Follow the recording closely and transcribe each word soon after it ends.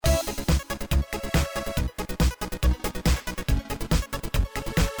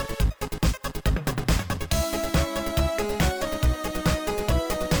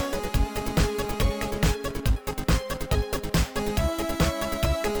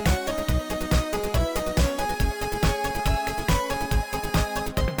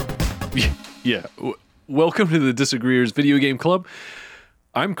Yeah. Welcome to the Disagreeers Video Game Club.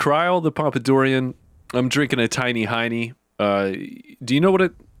 I'm Kryle, the Pompadorian. I'm drinking a Tiny Heine. Do you know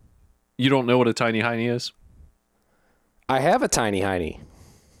what you don't know what a Tiny Heine is? I have a Tiny Heine.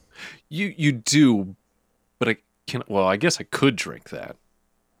 You do, but I guess I could drink that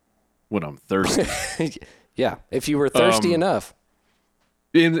when I'm thirsty. Yeah, if you were thirsty enough.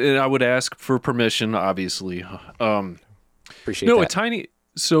 And I would ask for permission, obviously. Appreciate that. A tiny.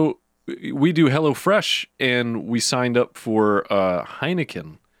 So we do HelloFresh, and we signed up for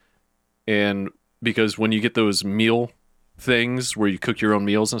Heineken, and because when you get those meal things where you cook your own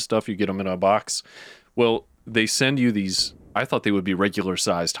meals and stuff, you get them in a box. Well, they send you these. I thought they would be regular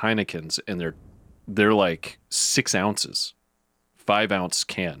sized Heinekens, and they're like 6 ounces, 5-ounce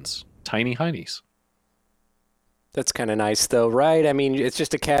cans, tiny Heinies. That's kind of nice, though, right? I mean, it's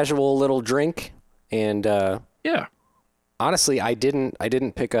just a casual little drink, and yeah. Honestly, I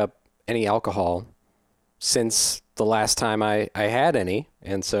didn't pick up any alcohol since the last time I had any,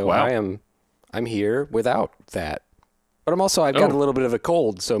 and so wow. I'm here without that. But I've got a little bit of a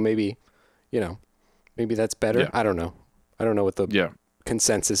cold, so maybe that's better. Yeah. I don't know what the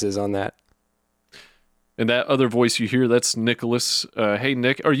consensus is on that. And that other voice you hear, that's Nicholas. Hey,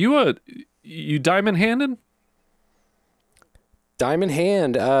 Nick, are you diamond handed? Diamond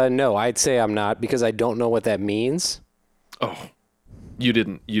hand? No, I'd say I'm not because I don't know what that means. Oh, you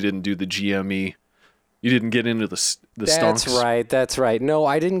didn't do the GME. You didn't get into the stonks. That's right. No,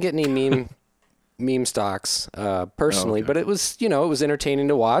 I didn't get any meme stocks personally, but it was entertaining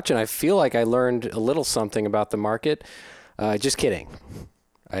to watch, and I feel like I learned a little something about the market. Just kidding.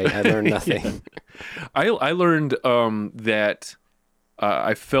 I learned nothing. I learned that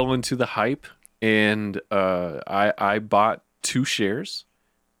I fell into the hype, and I bought 2 shares,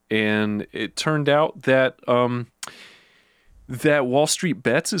 and it turned out that that Wall Street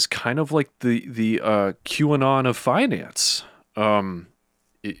Bets is kind of like the QAnon of finance.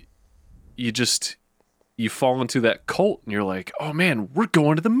 You fall into that cult, and you're like, oh man, we're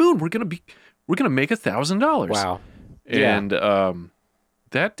going to the moon. We're gonna make $1,000. Wow. And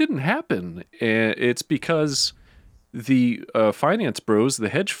that didn't happen. And it's because the finance bros, the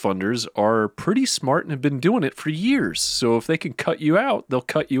hedge funders, are pretty smart and have been doing it for years. So if they can cut you out, they'll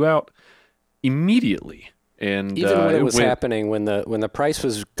cut you out immediately. And even when it was happening, when the price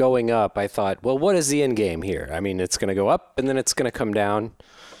was going up, I thought, well, what is the end game here? I mean, it's going to go up and then it's going to come down.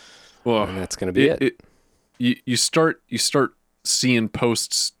 Well, and that's going to be it. You start seeing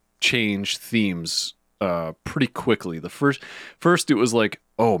posts change themes pretty quickly. The first it was like,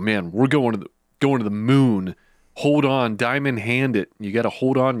 oh man, we're going to the moon. Hold on, diamond hand it. You got to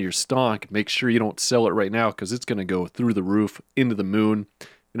hold on to your stock. Make sure you don't sell it right now because it's going to go through the roof into the moon.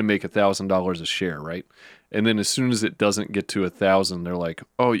 Going to make $1,000 a share, right? And then as soon as it doesn't get to 1,000, they're like,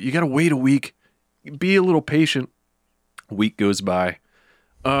 oh, you got to wait a week. Be a little patient. A week goes by.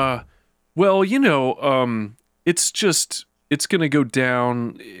 Well, it's going to go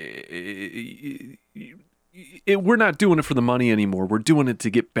down. We're not doing it for the money anymore. We're doing it to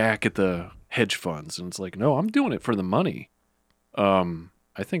get back at the hedge funds. And it's like, no, I'm doing it for the money. I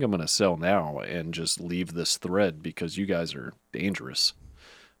think I'm going to sell now and just leave this thread because you guys are dangerous.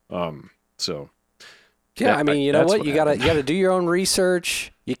 Yeah, I mean, you know what? You gotta do your own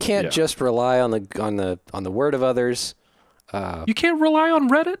research. You can't just rely on the word of others. You can't rely on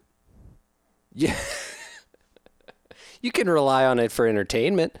Reddit? Yeah. You can rely on it for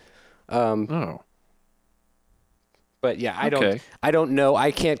entertainment. Oh. But yeah, I don't know.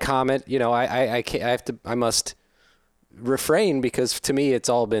 I can't comment. I must refrain because to me it's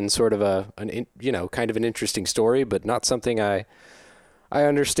all been sort of kind of an interesting story, but not something I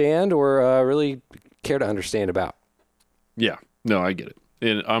understand or really care to understand about. Yeah. No, I get it.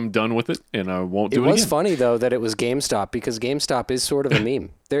 And I'm done with it, and I won't do it again. It was funny, though, that it was GameStop, because GameStop is sort of a meme.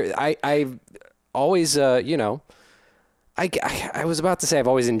 I've always, I was about to say I've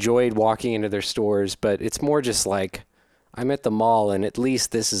always enjoyed walking into their stores, but it's more just like I'm at the mall, and at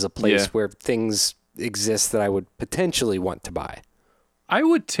least this is a place where things exist that I would potentially want to buy. I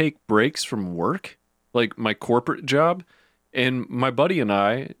would take breaks from work, like my corporate job, and my buddy and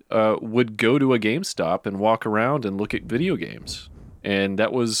I would go to a GameStop and walk around and look at video games. And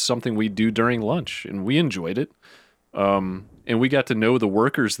that was something we do during lunch, and we enjoyed it. And we got to know the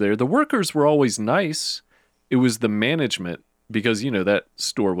workers there. The workers were always nice. It was the management, because, that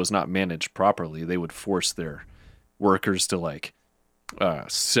store was not managed properly. They would force their workers to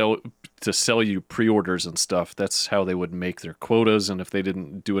sell you pre-orders and stuff. That's how they would make their quotas, and if they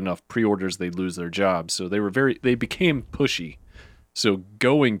didn't do enough pre-orders, they'd lose their job. So they became pushy. So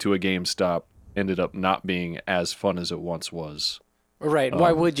going to a GameStop ended up not being as fun as it once was. Right.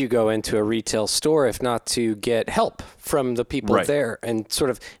 Why would you go into a retail store if not to get help from the people there? And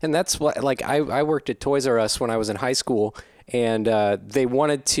and that's what, like, I worked at Toys R Us when I was in high school, and they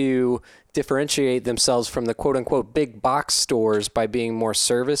wanted to differentiate themselves from the quote unquote big box stores by being more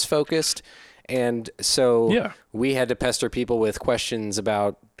service focused. And so we had to pester people with questions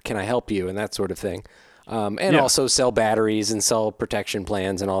about, can I help you? And that sort of thing. And also sell batteries and sell protection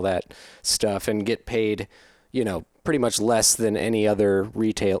plans and all that stuff, and get paid, pretty much less than any other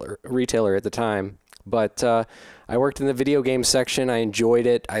retailer at the time. But I worked in the video game section. I enjoyed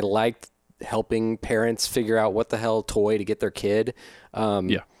it. I liked helping parents figure out what the hell toy to get their kid.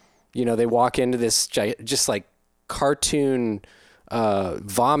 They walk into this just like cartoon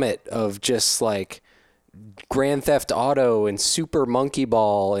vomit of just like Grand Theft Auto and Super Monkey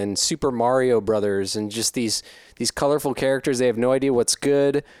Ball and Super Mario Brothers, and just these colorful characters. They have no idea what's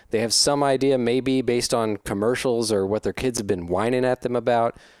good. They have some idea maybe based on commercials or what their kids have been whining at them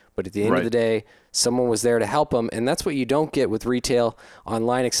about. But at the end of the day, someone was there to help them. And that's what you don't get with retail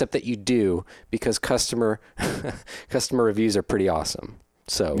online, except that you do, because customer reviews are pretty awesome.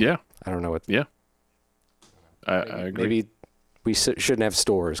 So I don't know what. Yeah, I agree. Maybe we shouldn't have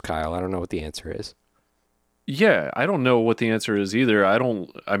stores, Kyle. I don't know what the answer is. Yeah, I don't know what the answer is either.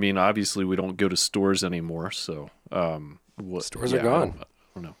 I mean, obviously we don't go to stores anymore, so stores are gone. I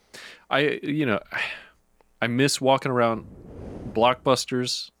don't know. I miss walking around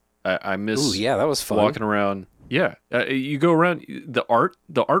Blockbusters. I miss that was fun. Walking around. Yeah, you go around, the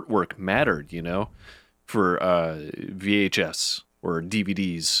artwork mattered, for VHS or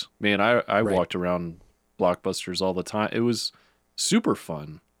DVDs. Man, I walked around Blockbusters all the time. It was super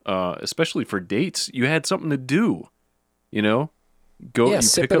fun. Especially for dates, you had something to do, you pick up your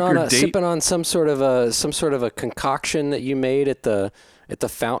date. Sipping on some sort of a concoction that you made at the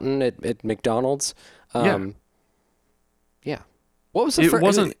fountain at McDonald's. Yeah. What was the first? It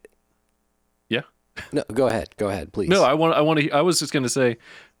wasn't. Yeah. No, go ahead, please. No, I was just gonna say,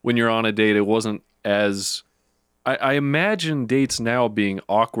 when you're on a date, it wasn't as. I imagine dates now being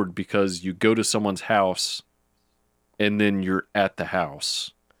awkward because you go to someone's house, and then you're at the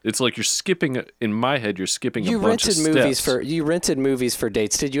house. It's like you're skipping. In my head, you're skipping a bunch of steps. You rented movies for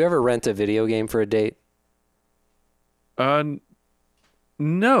dates. Did you ever rent a video game for a date?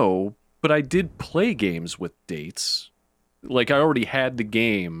 No, but I did play games with dates. Like, I already had the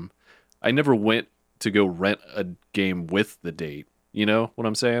game. I never went to go rent a game with the date. You know what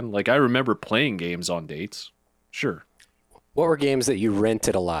I'm saying? Like, I remember playing games on dates. Sure. What were games that you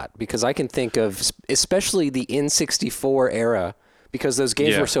rented a lot? Because I can think of, especially the N64 era, because those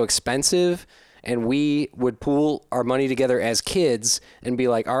games were so expensive, and we would pool our money together as kids and be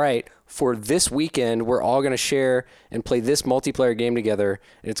like, all right, for this weekend, we're all going to share and play this multiplayer game together,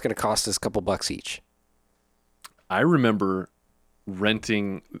 and it's going to cost us a couple bucks each. I remember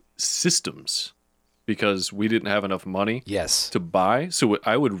renting systems because we didn't have enough money to buy. So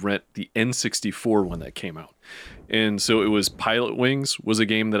I would rent the N64 when that came out. And so it was Pilot Wings was a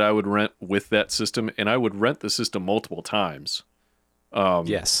game that I would rent with that system, and I would rent the system multiple times.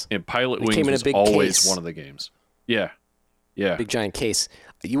 And Pilot Wings was always one of the games. Yeah. Big giant case.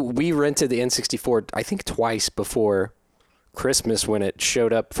 We rented the N64, I think, twice before Christmas when it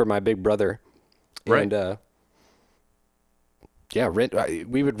showed up for my big brother. Right. And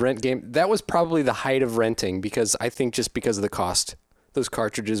we would rent game. That was probably the height of renting, because I think just because of the cost, those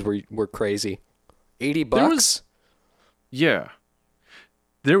cartridges were crazy. $80.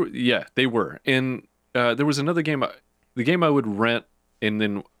 They were. And there was another game. The game I would rent and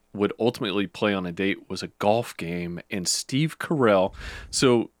then would ultimately play on a date was a golf game, and Steve Carell.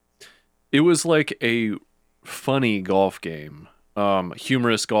 So it was like a funny golf game,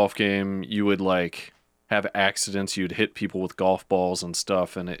 humorous golf game. You would like have accidents. You'd hit people with golf balls and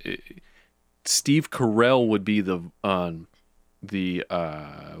stuff. And Steve Carell would be the what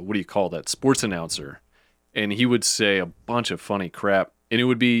do you call that? Sports announcer. And he would say a bunch of funny crap, and it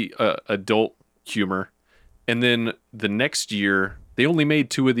would be adult humor. And then the next year, they only made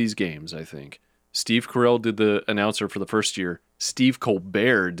 2 of these games, I think. Steve Carell did the announcer for the first year. Steve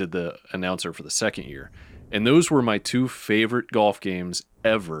Colbert did the announcer for the second year. And those were my 2 favorite golf games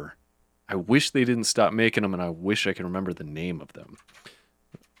ever. I wish they didn't stop making them, and I wish I could remember the name of them.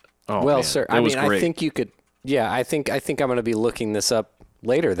 Oh, well, man, sir, I mean, I think you could. Yeah, I think I'm going to be looking this up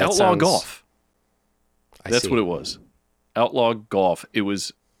later. Outlaw Golf. That's what it was. Outlaw Golf. It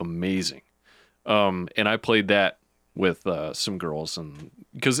was amazing. And I played that with some girls, and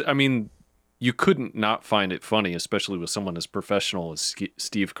because I mean, you couldn't not find it funny, especially with someone as professional as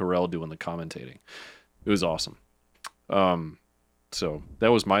Steve Carell doing the commentating. It was awesome. So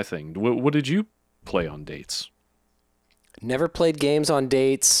that was my thing. What did you play on dates? Never played games on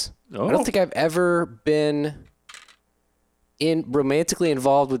dates. Oh. I don't think I've ever been romantically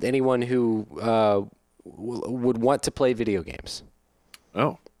involved with anyone who would want to play video games.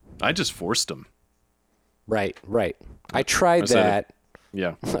 Oh, I just forced them. Right. I tried that.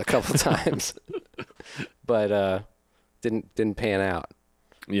 Yeah. A couple times, but didn't pan out.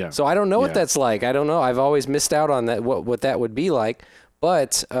 Yeah. So I don't know what that's like. I don't know. I've always missed out on that. What that would be like.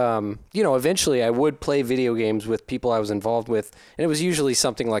 But eventually I would play video games with people I was involved with, and it was usually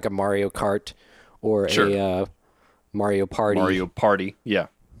something like a Mario Kart or a Mario Party. Mario Party, yeah.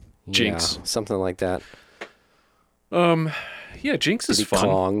 Jinx, something like that. Yeah, Jinx is fun.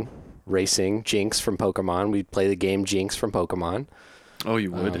 Kong Racing, Jinx from Pokemon. We'd play the game Jinx from Pokemon. Oh,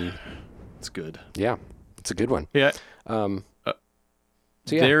 you would. It's good. Yeah, it's a good one. Yeah. So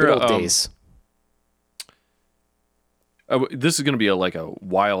yeah, good old days. This is going to be a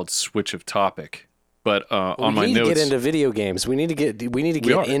wild switch of topic, but on my notes, we need to get into video games. We need to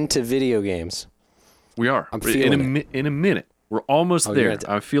get into video games. We are. I'm feeling in a minute. We're almost there.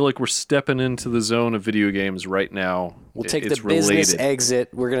 I feel like we're stepping into the zone of video games right now. We'll take the business exit.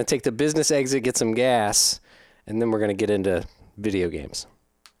 We're going to take the business exit, get some gas, and then we're going to get into video games.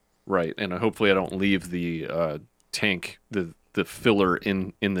 Right, and hopefully I don't leave the tank, the filler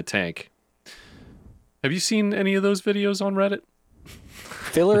in the tank. Have you seen any of those videos on Reddit?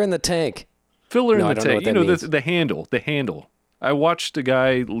 Filler in the tank. Filler in the tank. You know, the handle. I watched a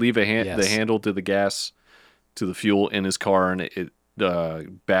guy leave the handle to the gas, to the fuel in his car, and it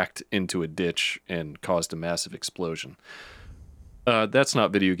backed into a ditch and caused a massive explosion. That's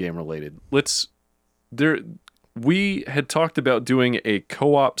not video game related. We had talked about doing a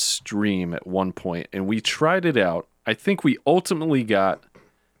co-op stream at one point, and we tried it out. I think we ultimately got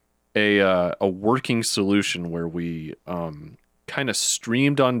a working solution where we kind of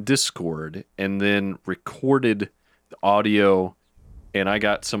streamed on Discord and then recorded the audio, and I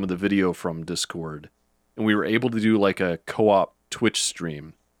got some of the video from Discord, and we were able to do like a co-op Twitch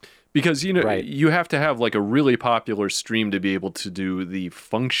stream, because you have to have like a really popular stream to be able to do the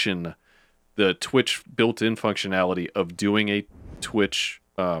Twitch built-in functionality of doing a Twitch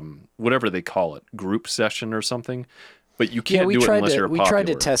whatever they call it, group session or something. But you can't do it unless you're popular. We tried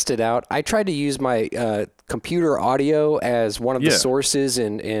to test it out. I tried to use my computer audio as one of the sources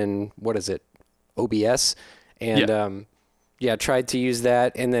in what is it, OBS, and tried to use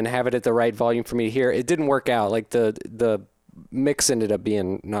that and then have it at the right volume for me to hear. It didn't work out. Like the mix ended up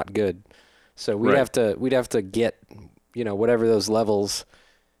being not good. So we'd have to get whatever those levels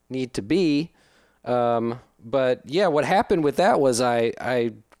need to be. But yeah, what happened with that was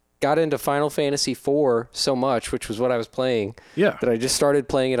I got into Final Fantasy IV so much, which was what I was playing, that I just started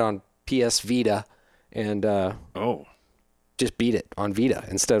playing it on PS Vita and just beat it on Vita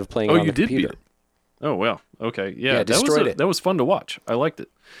instead of playing it on the computer. Beat it? Oh, wow. Okay. Yeah, destroyed it. That was fun to watch. I liked it.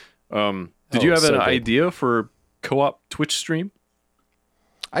 Did you have an idea for co-op Twitch stream?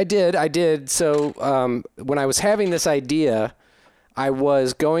 I did. So when I was having this idea, I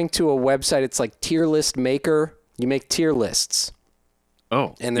was going to a website. It's like Tier List Maker. You make tier lists.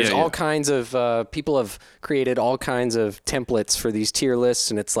 Oh, and there's all kinds of people have created all kinds of templates for these tier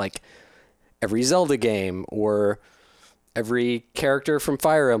lists, and it's like every Zelda game or every character from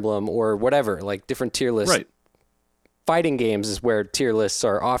Fire Emblem or whatever, like different tier lists. Right. Fighting games is where tier lists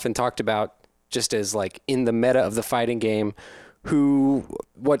are often talked about, just as like in the meta of the fighting game,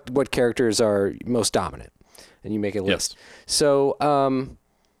 what characters are most dominant, and you make a list. So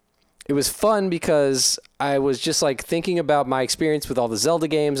it was fun because I was just like thinking about my experience with all the Zelda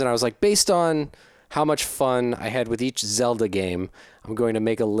games, and I was like, based on how much fun I had with each Zelda game, I'm going to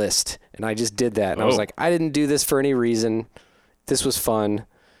make a list. And I just did that. And I was like, I didn't do this for any reason. This was fun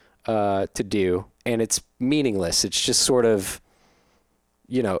to do. And it's meaningless. It's just sort of,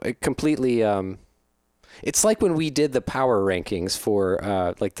 it completely... it's like when we did the power rankings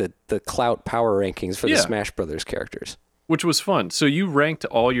for like the Clout power rankings for the Smash Brothers characters. Which was fun. So you ranked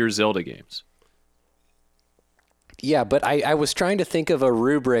all your Zelda games. Yeah, but I was trying to think of a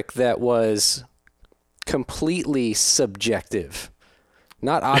rubric that was completely subjective,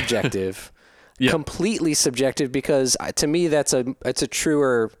 not objective. Completely subjective, because to me it's a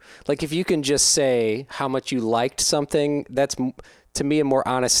truer, like if you can just say how much you liked something, that's to me a more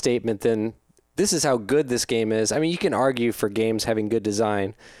honest statement than this is how good this game is. I mean, you can argue for games having good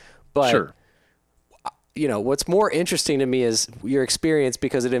design, but what's more interesting to me is your experience,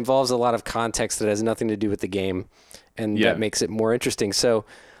 because it involves a lot of context that has nothing to do with the game, and that makes it more interesting. So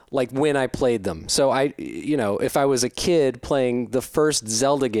like when I played them. So if I was a kid playing the first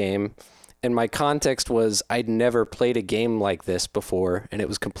Zelda game and my context was I'd never played a game like this before and it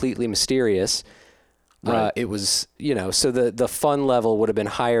was completely mysterious, Right. It was, so the fun level would have been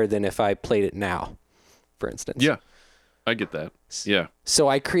higher than if I played it now, for instance. Yeah, I get that. Yeah. So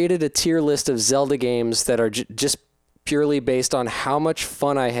I created a tier list of Zelda games that are just purely based on how much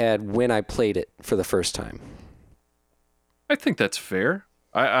fun I had when I played it for the first time. I think that's fair.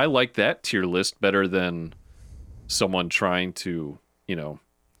 I like that tier list better than someone trying to,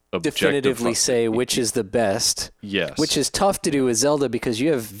 definitively say which is the best. Yes. Which is tough to do with Zelda because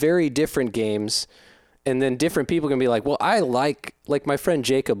you have very different games, and then different people can be like, well, I like my friend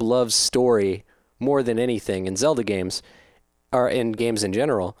Jacob loves story more than anything in Zelda games, or in games in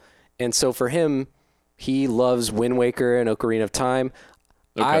general. And so for him, he loves Wind Waker and Ocarina of Time.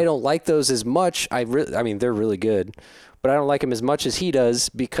 Okay. I don't like those as much. I mean, they're really good, but I don't like them as much as he does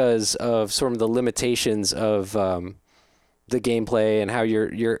because of sort of the limitations of the gameplay and how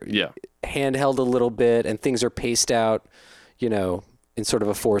you're handheld a little bit and things are paced out, in sort of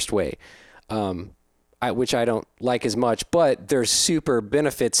a forced way, which I don't like as much. But there's super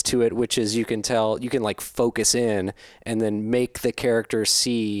benefits to it, which is you can like focus in and then make the character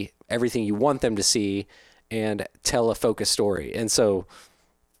see everything you want them to see and tell a focused story. And so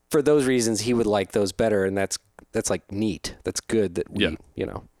for those reasons, he would like those better. And that's like neat. That's good that we,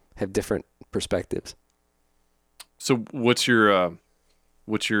 have different perspectives. So what's your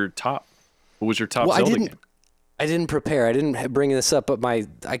top? What was your top Zelda game? I didn't prepare. I didn't bring this up, but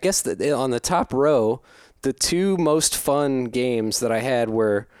I guess that on the top row, the two most fun games that I had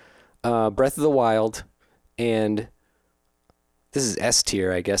were Breath of the Wild and this is S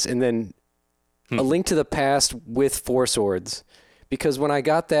tier, I guess, and then A Link to the Past with Four Swords. Because when I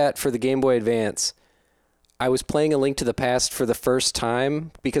got that for the Game Boy Advance, I was playing A Link to the Past for the first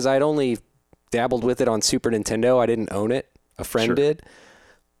time because I'd only dabbled with it on Super Nintendo. I didn't own it. A friend did.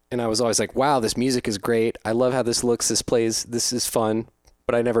 And I was always like, wow, this music is great. I love how this looks, this plays, this is fun.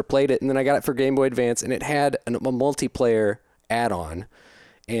 But I never played it. And then I got it for Game Boy Advance, and it had a multiplayer add-on.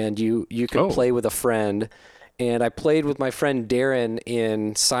 And you could play with a friend. And I played with my friend Darren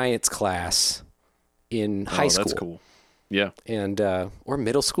in science class in high school. That's cool. Yeah. And or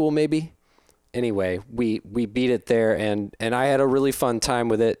middle school maybe. Anyway, we beat it there, and I had a really fun time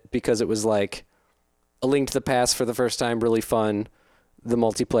with it because it was like A Link to the Past for the first time, really fun. The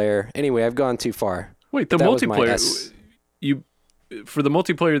multiplayer. Anyway, I've gone too far. Wait, the multiplayer for the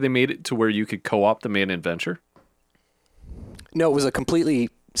multiplayer they made it to where you could co-op the main adventure? No, it was a completely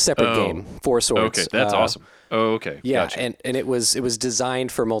separate game, Four Swords. Okay, that's awesome. Oh, okay. Yeah, gotcha. and it was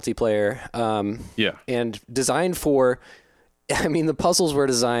designed for multiplayer. And designed for, I mean, the puzzles were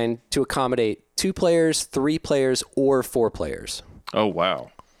designed to accommodate 2 players, 3 players, or 4 players. Oh, wow.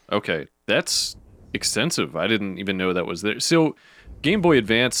 Okay, that's extensive. I didn't even know that was there. So, Game Boy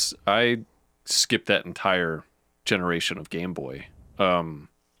Advance, I skipped that entire generation of Game Boy. So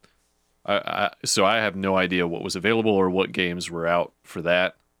I have no idea what was available or what games were out for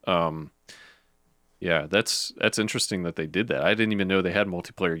that. Yeah, that's interesting that they did that. I didn't even know they had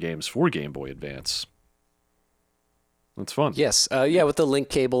multiplayer games for Game Boy Advance. That's fun. Yes. With the link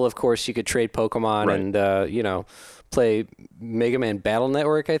cable, of course, you could trade Pokemon and play Mega Man Battle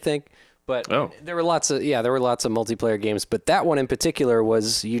Network, I think. But there were lots of multiplayer games. But that one in particular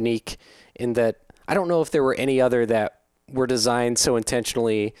was unique in that I don't know if there were any other that were designed so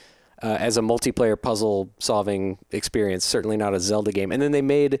intentionally as a multiplayer puzzle solving experience. Certainly not a Zelda game. And then they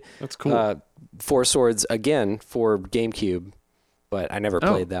made that's cool. Four Swords again for GameCube, but I never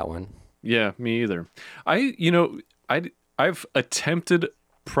played that one. Yeah, me either. I've attempted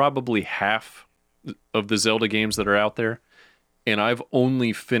probably half of the Zelda games that are out there, and I've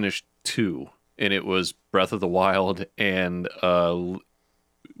only finished 2, and it was Breath of the Wild and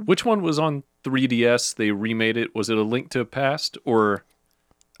which one was on 3DS? They remade it. Was it A Link to the Past or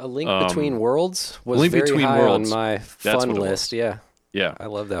A Link Between Worlds? Was Link very Between high Worlds. on my fun list. Yeah, I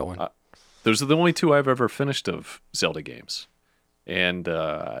love that one. Those are the only 2 I've ever finished of Zelda games, and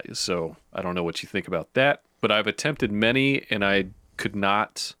so I don't know what you think about that. But I've attempted many, and I could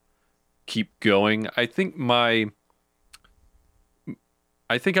not keep going. I think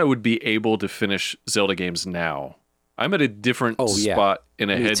I would be able to finish Zelda games now. I'm at a different spot I'm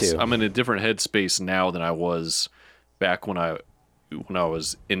in a different headspace now than I was back when I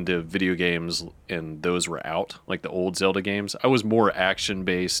was into video games and those were out, like the old Zelda games. I was more action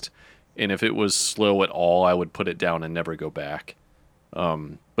based, and if it was slow at all, I would put it down and never go back.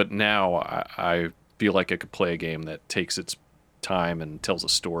 But now I feel like I could play a game that takes its time and tells a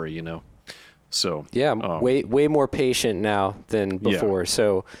story, So way more patient now than before. Yeah.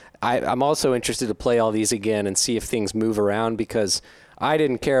 So I'm also interested to play all these again and see if things move around because I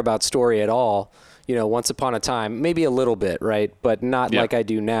didn't care about story at all. Once upon a time, maybe a little bit, right? But not like I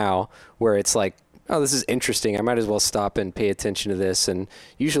do now, where it's like oh, this is interesting. I might as well stop and pay attention to this. And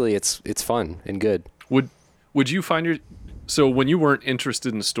usually it's fun and good. Would you find so when you weren't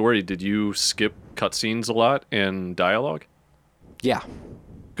interested in the story, did you skip cutscenes a lot and dialogue? Yeah.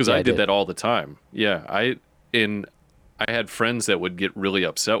 Because I did that all the time. Yeah, I had friends that would get really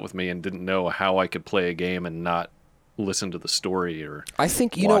upset with me and didn't know how I could play a game and not listen to the story or I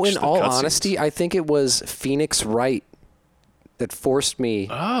think, in all honesty, I think it was Phoenix Wright that forced me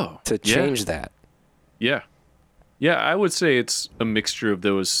to change that. Yeah. Yeah, I would say it's a mixture of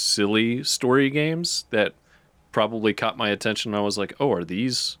those silly story games that probably caught my attention. I was like, oh, are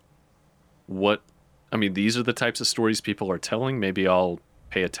these these are the types of stories people are telling. Maybe I'll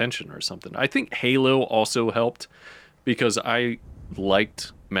pay attention or something. I think Halo also helped because I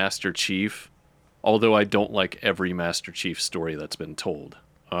liked Master Chief, although I don't like every Master Chief story that's been told.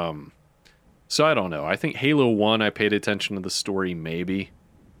 So I don't know. I think Halo 1, I paid attention to the story maybe.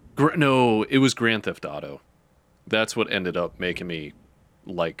 No, it was Grand Theft Auto. That's what ended up making me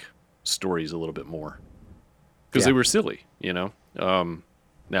like stories a little bit more. Because they were silly, Now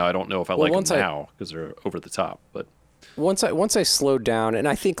I don't know if I like them now because they're over the top, but once I slowed down, and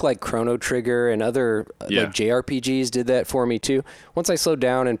I think like Chrono Trigger and other like JRPGs did that for me too. Once I slowed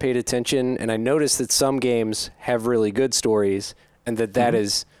down and paid attention, and I noticed that some games have really good stories, and that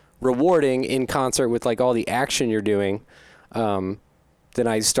is rewarding in concert with like all the action you're doing, then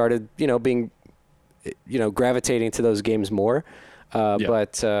I started gravitating to those games more.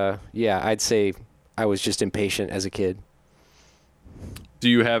 But I'd say I was just impatient as a kid. Do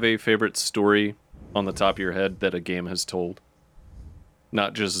you have a favorite story on the top of your head that a game has told?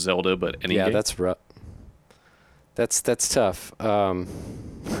 Not just Zelda, but any game? Yeah, that's rough. That's tough. I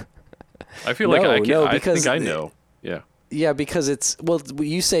feel like I think I know. Yeah. Yeah, because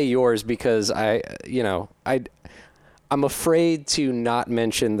you say yours because I'm afraid to not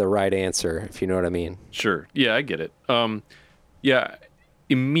mention the right answer, if you know what I mean. Sure. Yeah, I get it.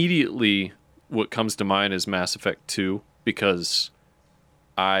 Immediately what comes to mind is Mass Effect 2 because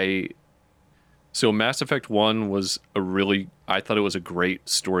Mass Effect 1 was I thought it was a great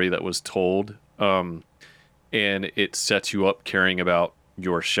story that was told, and it sets you up caring about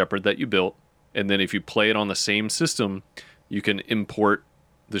your Shepard that you built, and then if you play it on the same system, you can import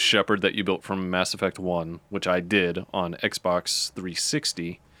the Shepard that you built from Mass Effect 1, which I did on Xbox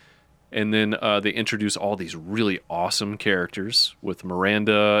 360, and then they introduce all these really awesome characters with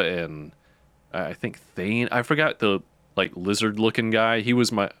Miranda and I think Thane. I forgot the lizard-looking guy. He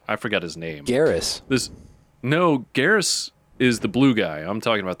was I forgot his name. Garrus. Garrus is the blue guy. I'm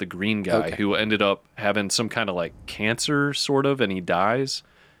talking about the green guy who ended up having some kind of cancer, sort of, and he dies.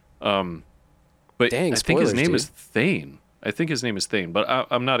 But Dang, I think his name is Thane. But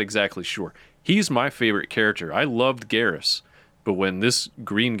I'm not exactly sure. He's my favorite character. I loved Garrus, but when this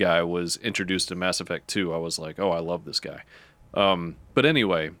green guy was introduced to Mass Effect 2, I was like, oh, I love this guy. But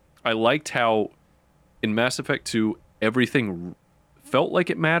anyway, I liked how in Mass Effect 2, everything felt like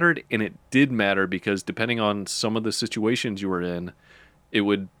it mattered, and it did matter because depending on some of the situations you were in, it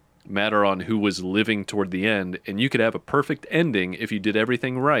would matter on who was living toward the end, and you could have a perfect ending if you did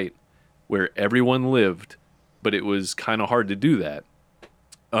everything right, where everyone lived, but it was kind of hard to do that.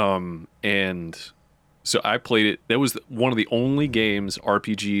 And so I played it. That was one of the only games,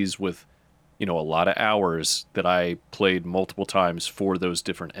 RPGs with, a lot of hours that I played multiple times for those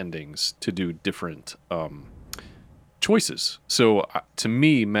different endings to do different choices. So to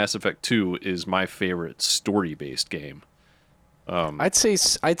me, Mass Effect 2 is my favorite story-based game. I'd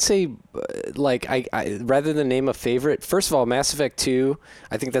say rather than name a favorite, first of all, Mass Effect 2,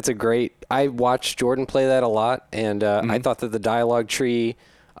 I think that's I watched Jordan play that a lot, and I thought that the dialogue tree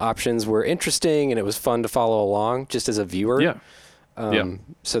options were interesting, and it was fun to follow along just as a viewer. Yeah.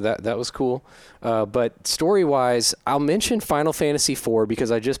 So that was cool. But story-wise, I'll mention Final Fantasy IV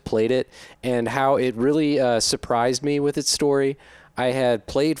because I just played it and how it really surprised me with its story. I had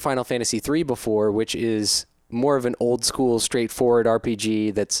played Final Fantasy III before, which is more of an old-school, straightforward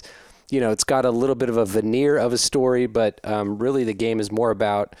RPG that's, it's got a little bit of a veneer of a story, but really the game is more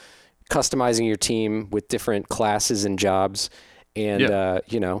about customizing your team with different classes and jobs and,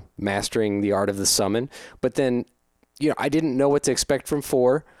 mastering the art of the summon. But then I didn't know what to expect from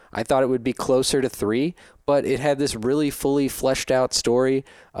 4. I thought it would be closer to 3, but it had this really fully fleshed out story,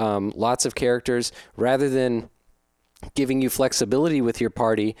 lots of characters. Rather than giving you flexibility with your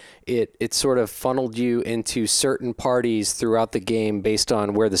party, it sort of funneled you into certain parties throughout the game based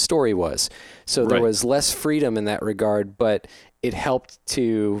on where the story was. So there was less freedom in that regard, but it helped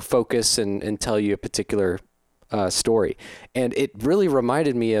to focus and tell you a particular story. And it really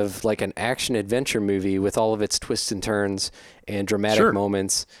reminded me of like an action adventure movie with all of its twists and turns and dramatic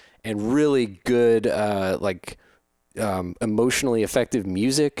moments. and really good emotionally effective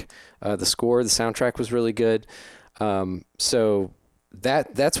music. The score, the soundtrack was really good. So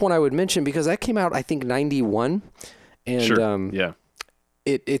that's one I would mention because that came out, I think, 91. And sure. Yeah.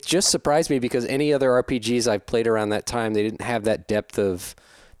 It just surprised me because any other RPGs I've played around that time, they didn't have that depth of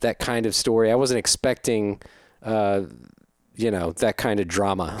that kind of story. I wasn't expecting, that kind of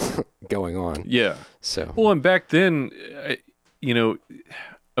drama going on. Yeah. So. Well, and back then,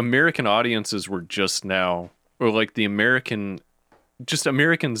 American audiences were just now, or like Americans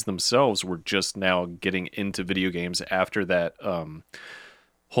themselves were just now getting into video games after that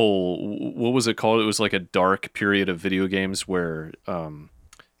whole, what was it called? It was like a dark period of video games where what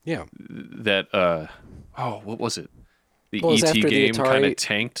was it? The ET game kind of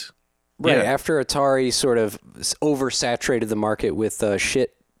tanked. Right, after Atari sort of oversaturated the market with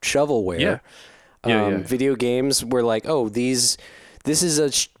shit shovelware. Video games were like, oh, this is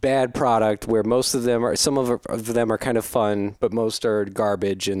a bad product where some of them are kind of fun, but most are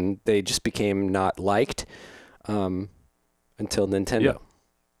garbage, and they just became not liked until Nintendo.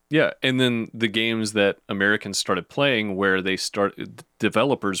 Yeah, and then the games that Americans started playing, where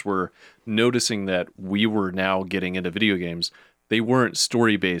developers were noticing that we were now getting into video games. They weren't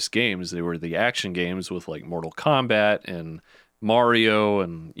story-based games; they were the action games with like Mortal Kombat and Mario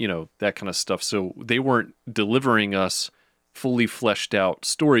and that kind of stuff. So they weren't delivering us fully fleshed out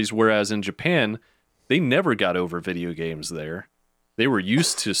stories. Whereas in Japan, they never got over video games there. They were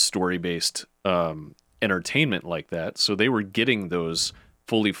used to story-based entertainment like that. So they were getting those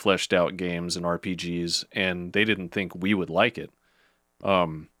fully fleshed out games and RPGs, and they didn't think we would like it.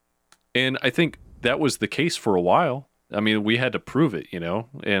 And I think that was the case for a while. I mean, we had to prove it,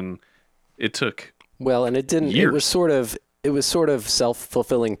 and it took and it didn't. Years. It was sort of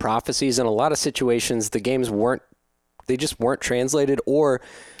self-fulfilling prophecies. In a lot of situations, the games just weren't translated, or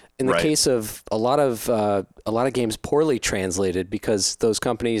in the case of a lot of games, poorly translated because those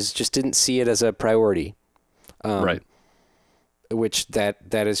companies just didn't see it as a priority. Right. Which that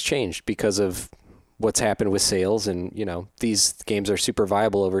has changed because of what's happened with sales, and these games are super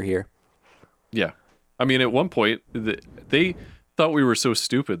viable over here. Yeah. I mean, at one point, they thought we were so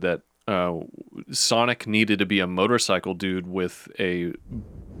stupid that Sonic needed to be a motorcycle dude with a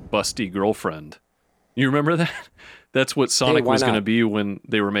busty girlfriend. You remember that? That's what Sonic was going to be when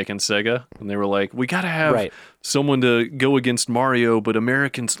they were making Sega. And they were like, we got to have someone to go against Mario, but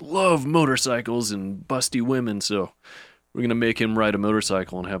Americans love motorcycles and busty women, so we're going to make him ride a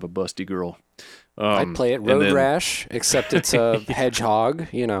motorcycle and have a busty girl. I'd play it Road Rash, except it's a hedgehog,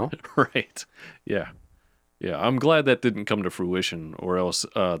 Right. Yeah. Yeah, I'm glad that didn't come to fruition, or else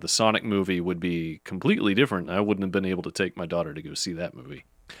the Sonic movie would be completely different. I wouldn't have been able to take my daughter to go see that movie.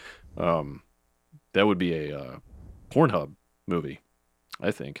 That would be a Pornhub movie, I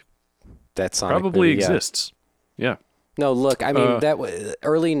think. That Sonic probably movie, exists. Yeah. No, look, I mean,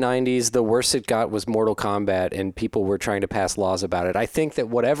 early 90s, the worst it got was Mortal Kombat, and people were trying to pass laws about it. I think that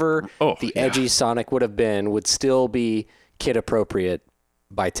whatever edgy Sonic would have been would still be kid-appropriate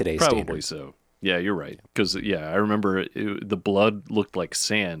by today's standards. Probably so. Yeah, you're right. Because, I remember the blood looked like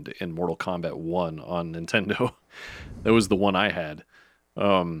sand in Mortal Kombat 1 on Nintendo. That was the one I had.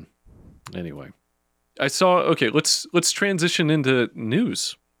 Anyway. I saw... Okay, let's transition into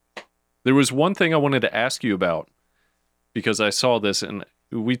news. There was one thing I wanted to ask you about, because I saw this, and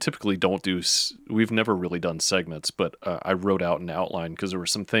we typically don't do... We've never really done segments, but I wrote out an outline because there were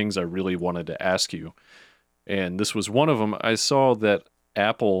some things I really wanted to ask you. And this was one of them. I saw that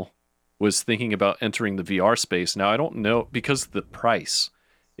Apple was thinking about entering the VR space. Now, I don't know, because of the price,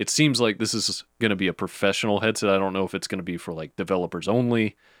 it seems like this is going to be a professional headset. I don't know if it's going to be for like developers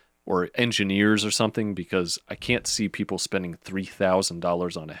only or engineers or something, because I can't see people spending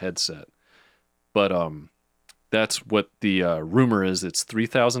 $3,000 on a headset. But that's what the rumor is. It's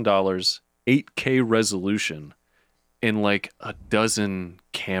 $3,000, 8K resolution, and like a dozen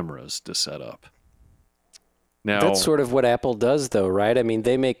cameras to set up. Now, that's sort of what Apple does, though, right? I mean,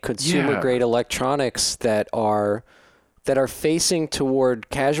 they make consumer-grade electronics that are facing toward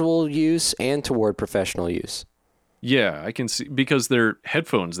casual use and toward professional use. Yeah, I can see, because their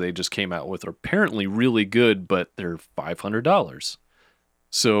headphones they just came out with are apparently really good, but they're $500.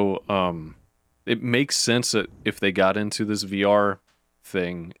 So it makes sense that if they got into this VR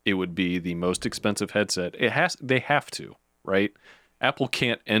thing, it would be the most expensive headset. They have to, right? Apple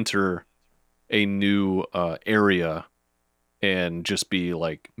can't enter a new area and just be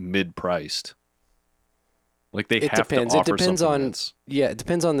like mid-priced. Like they have to offer something. It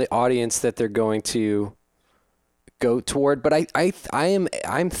depends on the audience that they're going to go toward. But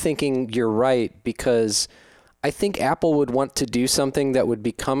I'm thinking you're right, because I think Apple would want to do something that would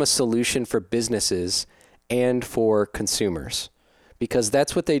become a solution for businesses and for consumers, because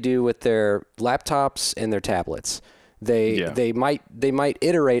that's what they do with their laptops and their tablets. They might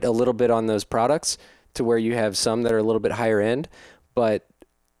iterate a little bit on those products to where you have some that are a little bit higher end, but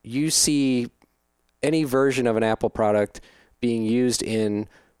you see any version of an Apple product being used in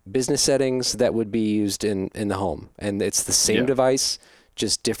business settings that would be used in the home, and it's the same device,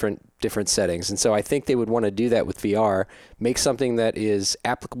 just different settings. And so I think they would want to do that with VR, make something that is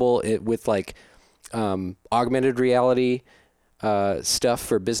applicable with like augmented reality stuff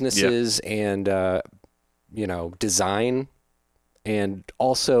for businesses and design, and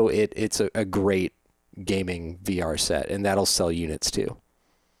also it's a great gaming VR set, and that'll sell units too.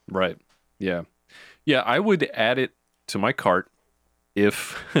 Right. Yeah. Yeah, I would add it to my cart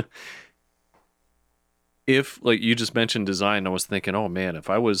if like you just mentioned design. I was thinking, oh man, if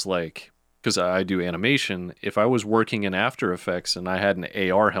I was like, because I do animation, if I was working in After Effects and I had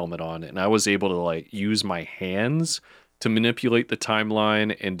an AR helmet on and I was able to like use my hands to manipulate the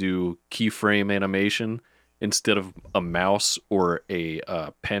timeline and do keyframe animation instead of a mouse or a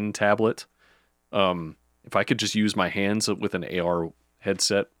pen tablet, if I could just use my hands with an AR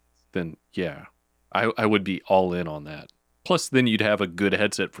headset, then yeah, I would be all in on that. Plus, then you'd have a good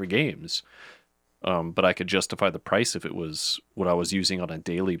headset for games. But I could justify the price if it was what I was using on a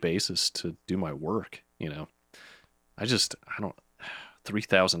daily basis to do my work, you know. I don't,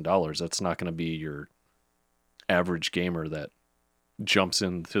 $3,000, that's not going to be your average gamer that jumps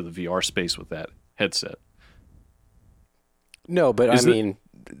into the VR space with that headset. No, but I mean,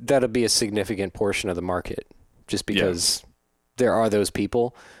 that'll be a significant portion of the market just because there are those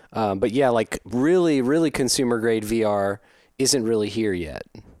people. But yeah, like really, really consumer grade VR isn't really here yet.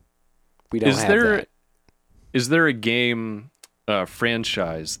 We don't have that. Is there a game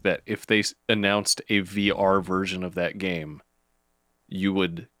franchise that if they announced a VR version of that game, you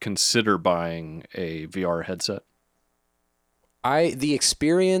would consider buying a VR headset? The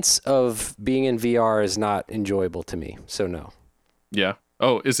experience of being in VR is not enjoyable to me, so no. Yeah.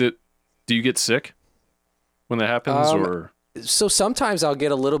 Oh, do you get sick when that happens, or? So sometimes I'll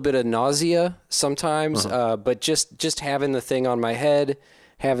get a little bit of nausea sometimes, but just having the thing on my head,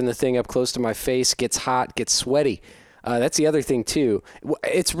 having the thing up close to my face, gets hot, gets sweaty. That's the other thing too.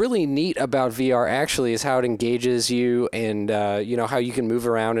 It's really neat about VR actually is how it engages you and, how you can move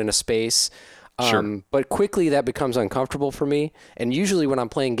around in a space. Sure. But quickly that becomes uncomfortable for me. And usually when I'm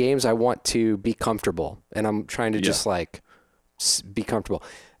playing games, I want to be comfortable and I'm trying to just like be comfortable.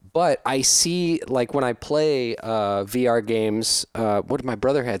 But I see, like, when I play VR games, my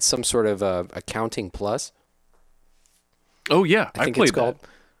brother had some sort of Accounting Plus. Oh, yeah. I think played it's called. That.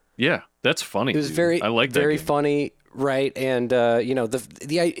 Yeah, that's funny. It was I like that very game. funny, right? And,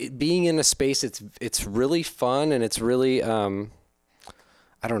 the being in a space, it's really fun and it's really, I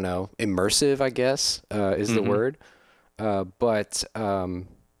don't know, immersive, I guess, is the word. But I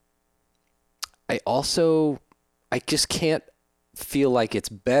just can't feel like it's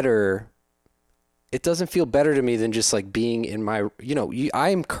better. It doesn't feel better to me than just like being in my, I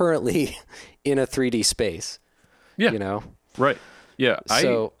am currently in a 3D space. Yeah. Right. Yeah.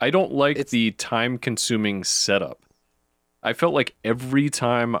 So I don't like the time consuming setup. I felt like every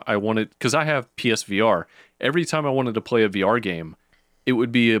time I wanted, because I have PSVR, every time I wanted to play a VR game, it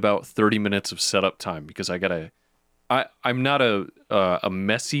would be about 30 minutes of setup time because I'm not a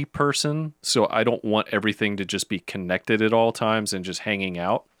messy person, so I don't want everything to just be connected at all times and just hanging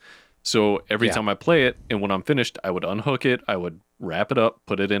out. So every time I play it, and when I'm finished, I would unhook it, I would wrap it up,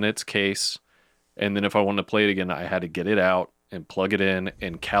 put it in its case, and then if I wanted to play it again, I had to get it out and plug it in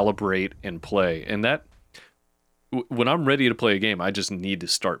and calibrate and play. And that, when I'm ready to play a game, I just need to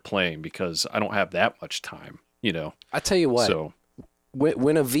start playing because I don't have that much time, I tell you what. So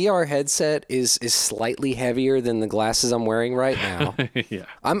when a VR headset is slightly heavier than the glasses I'm wearing right now,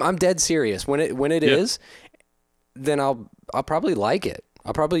 I'm dead serious. When it is, then I'll probably like it.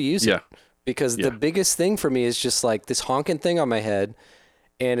 I'll probably use it because the biggest thing for me is just like this honking thing on my head,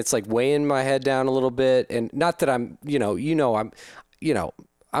 and it's like weighing my head down a little bit. And not that I'm,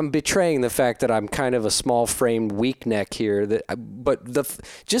 I'm betraying the fact that I'm kind of a small framed weak neck here. But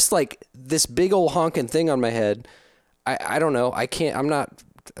just like this big old honking thing on my head. I don't know. I'm not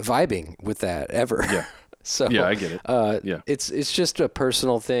vibing with that ever. Yeah. So yeah, I get it. It's just a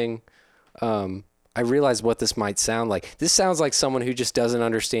personal thing. I realize what this might sound like. This sounds like someone who just doesn't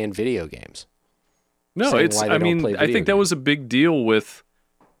understand video games. No, I think that was a big deal with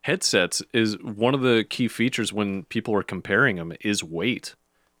headsets. Is one of the key features when people are comparing them is weight.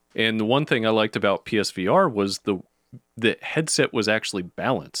 And the one thing I liked about PSVR was the headset was actually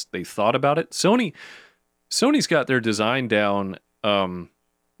balanced. They thought about it. Sony Sony's got their design down.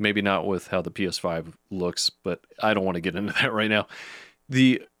 Maybe not with how the PS5 looks, but I don't want to get into that right now.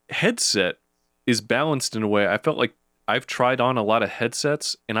 The headset is balanced in a way. I felt like I've tried on a lot of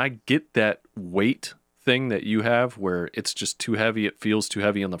headsets, and I get that weight thing that you have where it's just too heavy. It feels too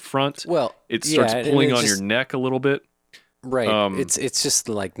heavy on the front. Well, it starts pulling on your neck a little bit. Right. It's just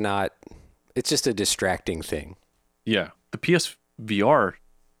like not. It's just a distracting thing. Yeah, the PSVR,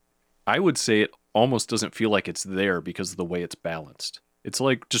 I would say it almost doesn't feel like it's there because of the way it's balanced. It's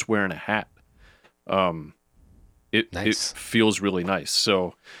like just wearing a hat. It feels really nice.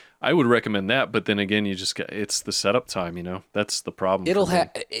 So I would recommend that. But then again, it's the setup time. That's the problem.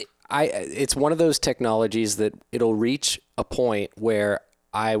 It's one of those technologies that it'll reach a point where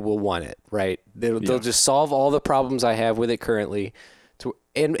I will want it. Right? They'll just solve all the problems I have with it currently.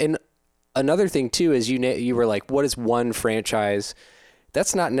 And another thing too is you were like, what is one franchise?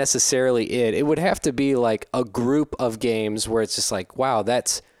 That's not necessarily it. It would have to be like a group of games where it's just like, wow,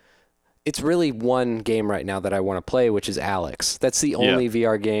 it's really one game right now that I want to play, which is Alex. That's the only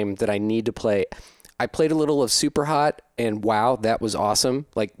VR game that I need to play. I played a little of Superhot, and wow, that was awesome.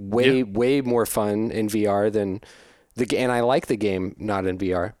 Like way more fun in VR than and I like the game not in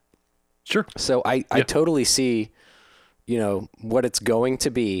VR. Sure. So I totally see, what it's going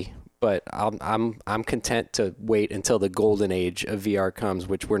to be. But I'm content to wait until the golden age of VR comes,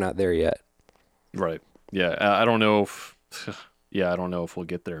 which we're not there yet. Right. Yeah. I don't know if we'll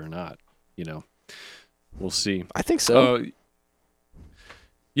get there or not. We'll see. I think so.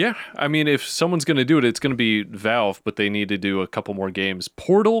 Yeah. I mean, if someone's going to do it, it's going to be Valve, but they need to do a couple more games.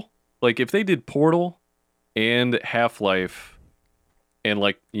 Portal, like if they did Portal and Half-Life,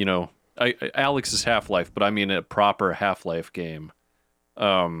 and Alex is Half-Life, but I mean a proper Half-Life game.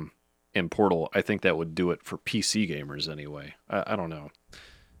 In Portal, I think that would do it for PC gamers anyway. I don't know.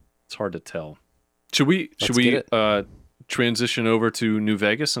 It's hard to tell. Should we transition over to New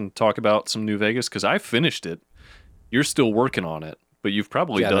Vegas and talk about some New Vegas? Because I finished it. You're still working on it, but you've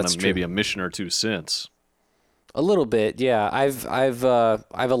probably done maybe a mission or two since. A little bit, yeah. I've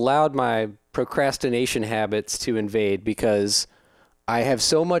allowed my procrastination habits to invade because I have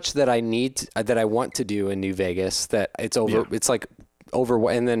so much that I want to do in New Vegas that it's over. Yeah. It's like over,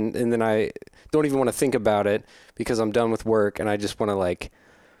 and then I don't even want to think about it because I'm done with work and I just want to like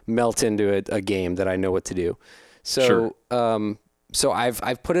melt into a game that I know what to do. So sure. So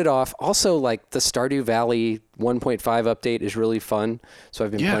I've put it off. Also, like the Stardew Valley 1.5 update is really fun, so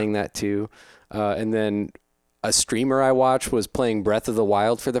I've been playing that too. And then a streamer I watched was playing Breath of the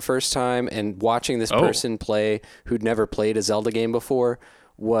Wild for the first time, and watching this person play who'd never played a Zelda game before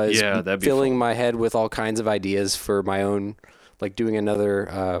was filling my head with all kinds of ideas for my own, like doing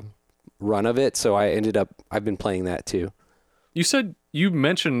another run of it. So I've been playing that too. You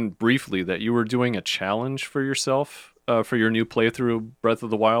mentioned briefly that you were doing a challenge for yourself for your new playthrough Breath of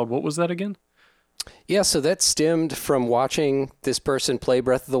the Wild. What was that again? Yeah, so that stemmed from watching this person play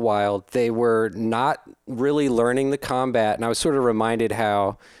Breath of the Wild. They were not really learning the combat, and I was sort of reminded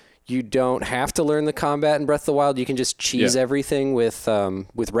how you don't have to learn the combat in Breath of the Wild. You can just cheese everything with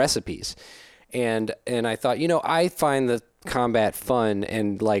recipes. And I thought, I find the combat fun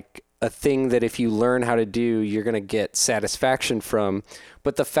and like a thing that if you learn how to do, you're going to get satisfaction from.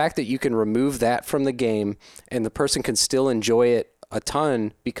 But the fact that you can remove that from the game and the person can still enjoy it a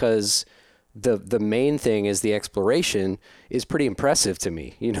ton because the main thing is the exploration is pretty impressive to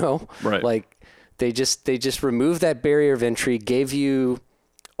me, Right. Like they just removed that barrier of entry, gave you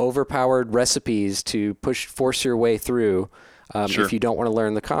overpowered recipes to force your way through if you don't want to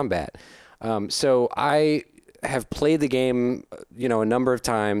learn the combat. So I have played the game, a number of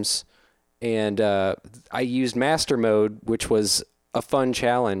times, and I used Master Mode, which was a fun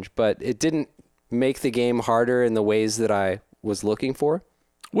challenge, but it didn't make the game harder in the ways that I was looking for.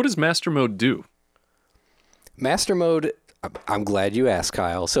 What does Master Mode do? Master Mode, I'm glad you asked,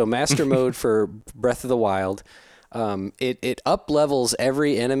 Kyle. So Master Mode for Breath of the Wild, it up levels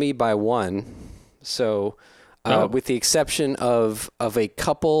every enemy by 1. So with the exception of a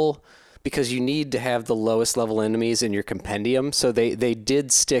couple, because you need to have the lowest level enemies in your compendium. So they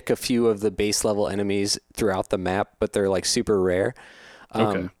did stick a few of the base level enemies throughout the map, but they're like super rare.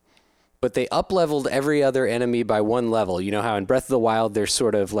 Okay. But they up-leveled every other enemy by 1 level. You know how in Breath of the Wild, there's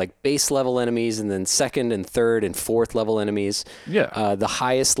sort of like base level enemies and then 2nd and 3rd and 4th level enemies. Yeah. The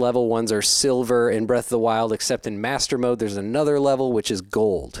highest level ones are silver in Breath of the Wild, except in Master Mode, there's another level, which is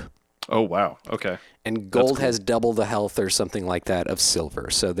gold. Oh, wow. Okay. And gold has double the health or something like that of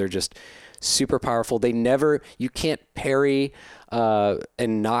silver. So they're just super powerful. You can't parry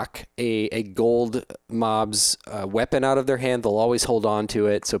and knock a gold mob's weapon out of their hand. They'll always hold on to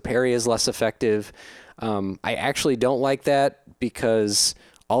it. So parry is less effective. I actually don't like that because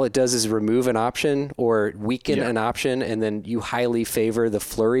all it does is remove an option or weaken an option, and then you highly favor the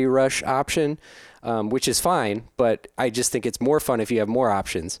flurry rush option, which is fine, but I just think it's more fun if you have more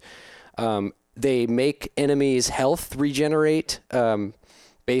options. They make enemies' health regenerate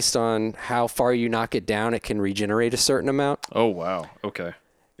based on how far you knock it down. It can regenerate a certain amount. Oh, wow. Okay.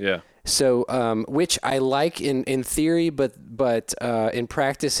 Yeah. So, which I like in theory, but in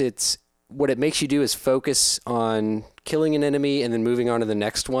practice, what it makes you do is focus on killing an enemy and then moving on to the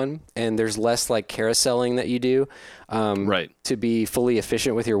next one. And there's less like carouseling that you do to be fully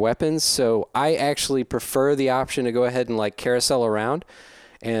efficient with your weapons. So I actually prefer the option to go ahead and like carousel around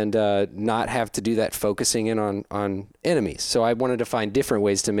and not have to do that focusing in on enemies. So I wanted to find different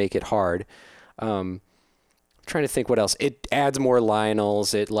ways to make it hard. Trying to think what else. It adds more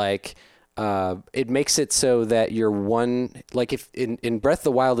Lionels. It makes it so that you're like if in Breath of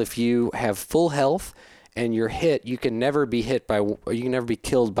the Wild, if you have full health and you're hit, you can never be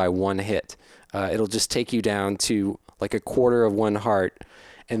killed by one hit. It'll just take you down to like a quarter of one heart,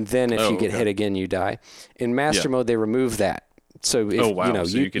 and then if you get hit again, you die. In Master Mode, they remove that. So if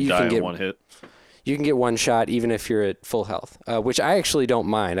so you can die in one hit. You can get one shot even if you're at full health, which I actually don't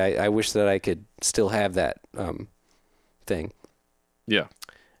mind. I wish that I could still have that thing. Yeah.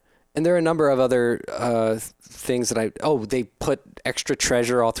 And there are a number of other things that they put extra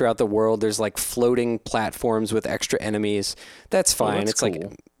treasure all throughout the world. There's like floating platforms with extra enemies. That's fine. That's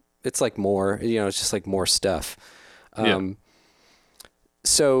cool. It's like more, it's just like more stuff.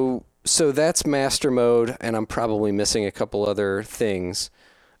 So that's Master Mode, and I'm probably missing a couple other things.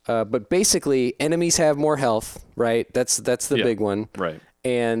 But basically, enemies have more health, right? That's the big one. Right.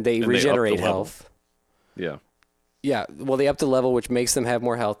 And they regenerate health. Yeah. Yeah. Well, they up the level, which makes them have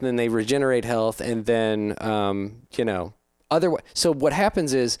more health. And then they regenerate health, and then, So what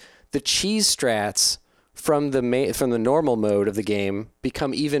happens is the cheese strats from the normal mode of the game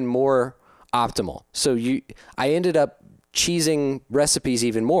become even more optimal. So I ended up cheesing recipes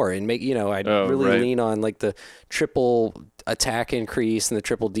even more and lean on like the triple attack increase and the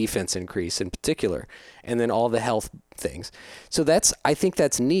triple defense increase in particular, and then all the health things. So I think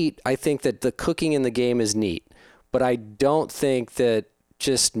that's neat. I think that the cooking in the game is neat, but I don't think that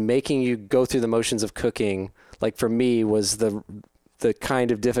just making you go through the motions of cooking, like for me, was the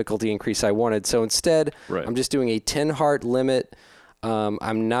kind of difficulty increase I wanted. So instead, I'm just doing a 10 heart limit.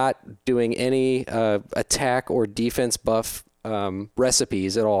 I'm not doing any attack or defense buff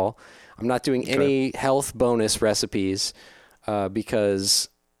recipes at all. I'm not doing any health bonus recipes because,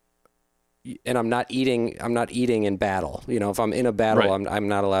 and I'm not eating in battle. If I'm in a battle, I'm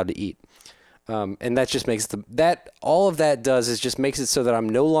not allowed to eat. And that just makes all of that does is just makes it so that I'm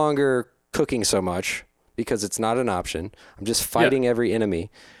no longer cooking so much because it's not an option. I'm just fighting every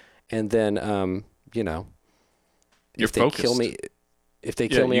enemy, and then if they kill me. If they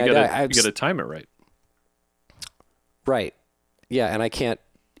kill me, I die. You got to time it right. Right. Yeah, and I can't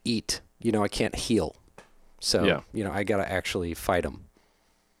eat. I can't heal. So, I got to actually fight them.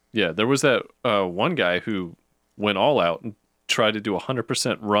 Yeah, there was that one guy who went all out and tried to do a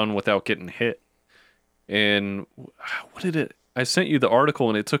 100% run without getting hit. And I sent you the article,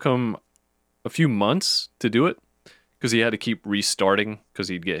 and it took him a few months to do it because he had to keep restarting because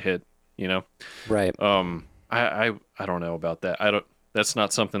he'd get hit, Right. I don't know about that. That's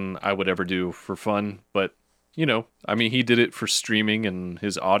not something I would ever do for fun, but he did it for streaming and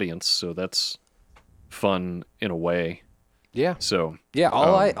his audience, so that's fun in a way. Yeah. So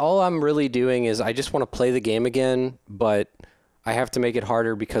all I'm really doing is I just want to play the game again, but I have to make it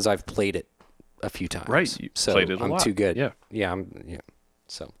harder because I've played it a few times. Right. You played it a lot. I'm too good. Yeah. Yeah.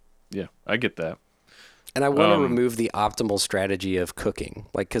 So. Yeah, I get that. And I want to remove the optimal strategy of cooking,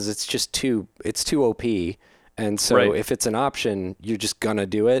 because it's too OP. And so if it's an option, you're just going to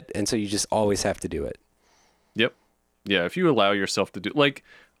do it. And so you just always have to do it. Yep. Yeah. If you allow yourself to do,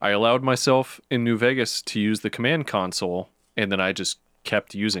 I allowed myself in New Vegas to use the command console, and then I just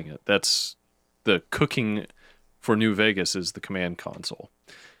kept using it. That's the cooking for New Vegas is the command console.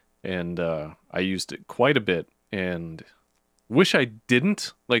 And I used it quite a bit and wish I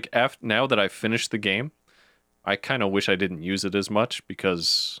didn't. Now that I've finished the game, I kind of wish I didn't use it as much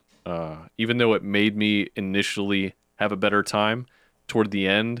because even though it made me initially have a better time, toward the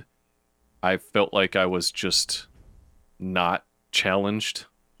end, I felt like I was just not challenged,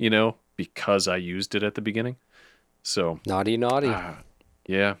 because I used it at the beginning. So naughty.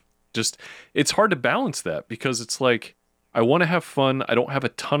 Yeah. Just, it's hard to balance that because it's like, I want to have fun. I don't have a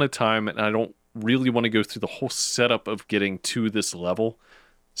ton of time, and I don't really want to go through the whole setup of getting to this level.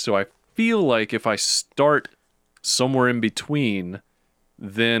 So I feel like if I start somewhere in between,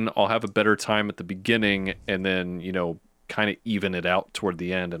 then I'll have a better time at the beginning, and then, you know, kind of even it out toward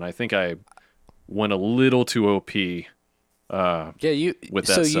the end. And I think I went a little too OP. With that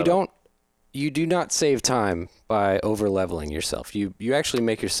so setup. you do not save time by over leveling yourself. You actually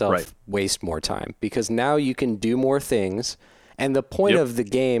make yourself waste more time, because now you can do more things, and the point of the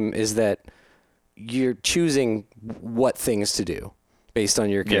game is that you're choosing what things to do based on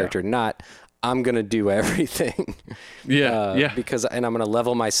your character, not I'm going to do everything. Because I'm going to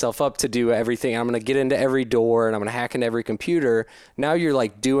level myself up to do everything. I'm going to get into every door, and I'm going to hack into every computer. Now you're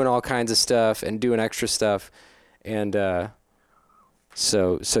like doing all kinds of stuff and doing extra stuff. And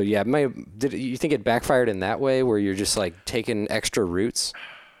so yeah, did you think it backfired in that way, where you're just like taking extra routes?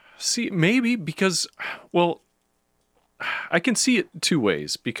 See, maybe because, well, I can see it two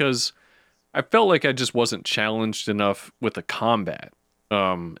ways, because I felt like I just wasn't challenged enough with the combat.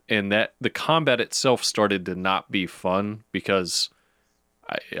 And that the combat itself started to not be fun because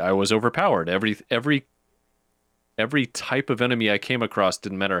I was overpowered. Every type of enemy I came across,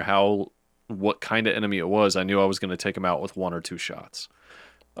 didn't matter what kind of enemy it was, I knew I was going to take him out with 1 or 2 shots.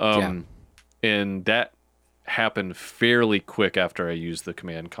 And that happened fairly quick after I used the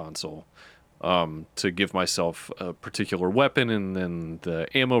command console to give myself a particular weapon and then the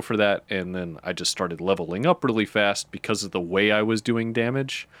ammo for that. And then I just started leveling up really fast because of the way I was doing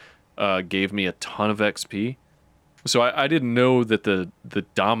damage, gave me a ton of XP. So I didn't know that the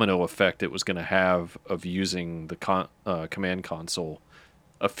domino effect it was going to have of using the command console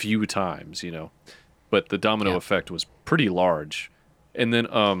a few times, you know, but the domino effect was pretty large. And then,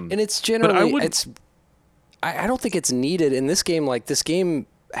 and it's generally, I don't think it's needed in this game. Like, this game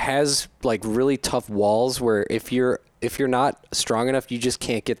has like really tough walls where if you're not strong enough, you just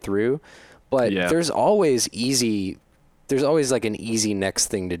can't get through. But there's always like an easy next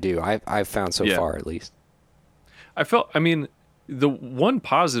thing to do. I've found so far, at least. I mean, the one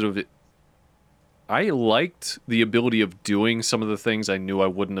positive, I liked the ability of doing some of the things I knew I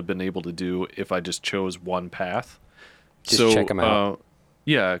wouldn't have been able to do if I just chose one path. Just check them out.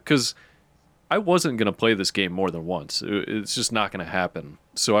 Yeah, because I wasn't going to play this game more than once. It's just not going to happen.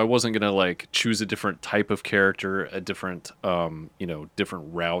 So I wasn't going to like choose a different type of character, a different,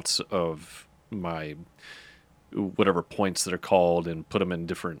 different routes of my whatever points that are called, and put them in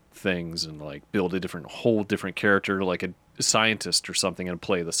different things and like build a whole different character, like a scientist or something, and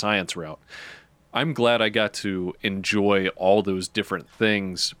play the science route. I'm glad I got to enjoy all those different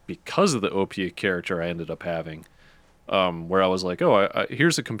things because of the OP character I ended up having. Where I was like,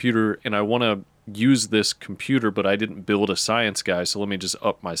 here's a computer, and I want to use this computer, but I didn't build a science guy, so let me just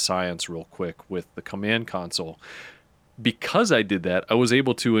up my science real quick with the command console. Because I did that, I was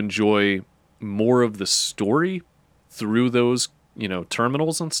able to enjoy more of the story through those,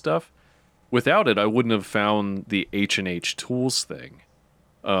 terminals and stuff. Without it, I wouldn't have found the H&H tools thing.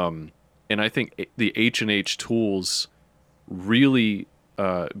 And I think the H&H tools really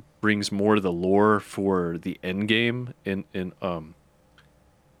brings more to the lore for the end game. I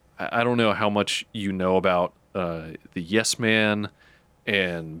don't know how much you know about the Yes Man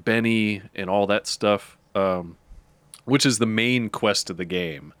and Benny and all that stuff, which is the main quest of the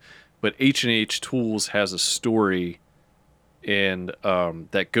game. But H&H Tools has a story, and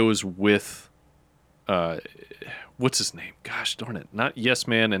that goes with what's his name? Gosh darn it! Not Yes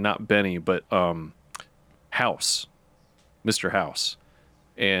Man and not Benny, but House, Mr. House.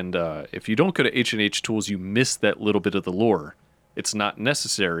 And if you don't go to H&H Tools, you miss that little bit of the lore. It's not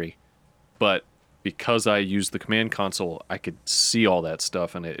necessary, but because I used the command console, I could see all that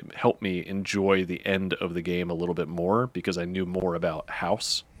stuff, and it helped me enjoy the end of the game a little bit more because I knew more about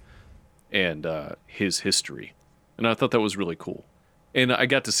House and his history. And I thought that was really cool. And I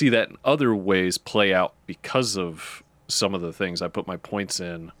got to see that in other ways play out because of some of the things I put my points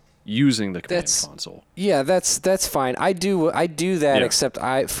in using the command console. Yeah, that's fine. I do that, except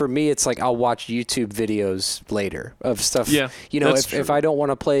for me it's like I'll watch YouTube videos later of stuff. Yeah, if I don't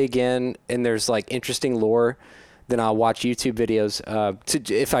want to play again and there's like interesting lore, then I'll watch YouTube videos. I've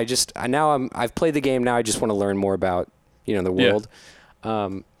played the game, now I just want to learn more about the world.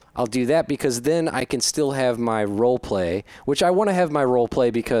 I'll do that because then I can still have my role play, which I want to have my role play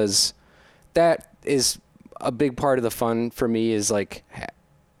because that is a big part of the fun for me, is like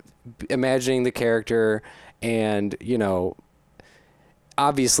imagining the character. And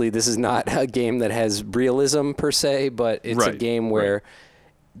obviously this is not a game that has realism per se, but it's a game where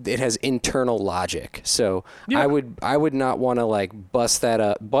it has internal logic. So I would not want to like bust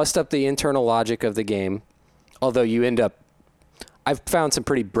up the internal logic of the game, although I've found some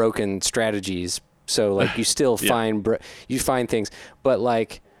pretty broken strategies. So like you still find things, but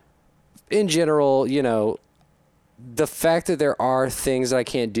like in general, the fact that there are things that I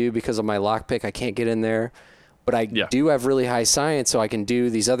can't do because of my lockpick, I can't get in there, but I do have really high science, so I can do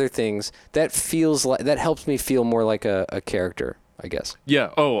these other things. That helps me feel more like a character, I guess. Yeah.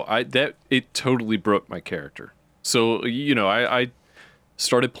 It totally broke my character. So, I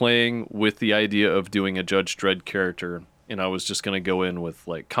started playing with the idea of doing a Judge Dredd character, and I was just going to go in with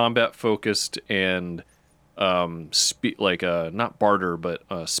like combat focused and not barter, but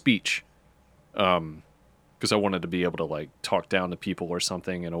speech, because I wanted to be able to like talk down to people or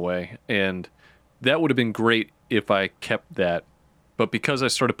something in a way, and that would have been great if I kept that. But because I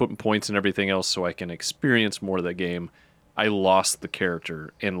started putting points and everything else so I can experience more of the game, I lost the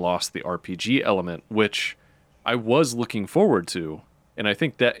character and lost the RPG element, which I was looking forward to. And I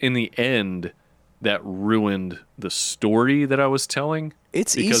think that in the end, that ruined the story that I was telling.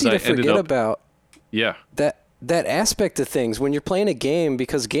 It's easy to forget about that aspect of things when you're playing a game,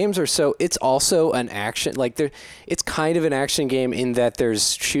 because games are it's also an action, like it's kind of an action game in that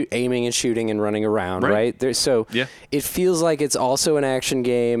there's aiming and shooting and running around, right? It feels like it's also an action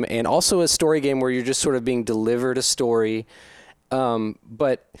game and also a story game where you're just sort of being delivered a story.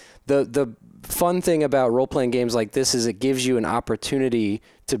 But the fun thing about role-playing games like this is it gives you an opportunity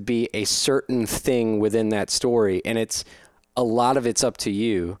to be a certain thing within that story, and a lot of it's up to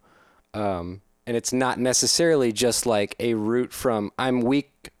you. And it's not necessarily just like a route from I'm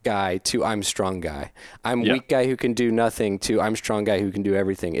weak guy to I'm strong guy. I'm weak guy who can do nothing to I'm strong guy who can do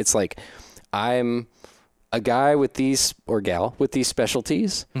everything. It's like I'm a guy with these, or gal with these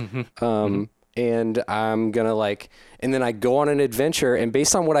specialties. And I'm going to and then I go on an adventure, and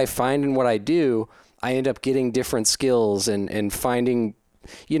based on what I find and what I do, I end up getting different skills and finding,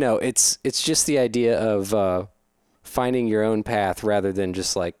 it's just the idea of finding your own path rather than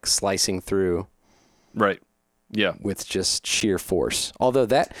just like slicing through. Right. Yeah. With just sheer force. Although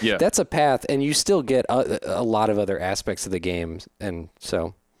that's a path, and you still get a lot of other aspects of the game. And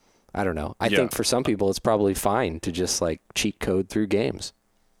so, I don't know. I think for some people, it's probably fine to just like cheat code through games.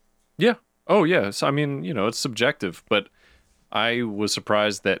 Yeah. Oh, yeah. So, I mean, it's subjective, but I was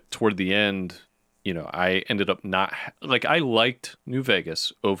surprised that toward the end, I ended up not I liked New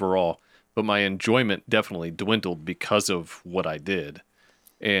Vegas overall, but my enjoyment definitely dwindled because of what I did.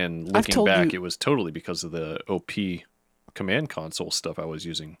 And looking back, it was totally because of the OP command console stuff I was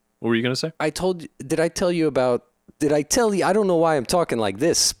using. What were you going to say? Did I tell you, I don't know why I'm talking like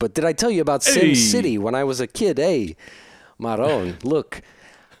this, but did I tell you about SimCity when I was a kid? Hey, Maron, look.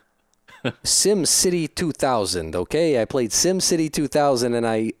 SimCity 2000, okay? I played SimCity 2000, and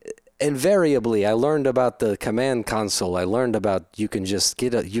I learned about the command console. I learned about you can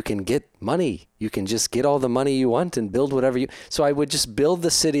get money. You can just get all the money you want and build whatever so I would just build the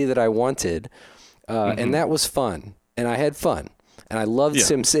city that I wanted, and that was fun, and I had fun, and I loved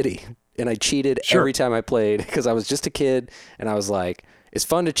SimCity, and I cheated every time I played because I was just a kid, and I was like, it's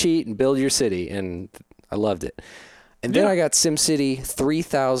fun to cheat and build your city, and I loved it. And then I got SimCity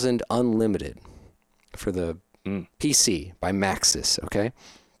 3000 Unlimited for the PC by Maxis, okay?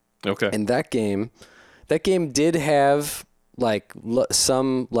 Okay. And that game did have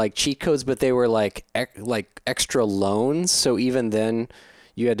some cheat codes, but they were like extra loans, so even then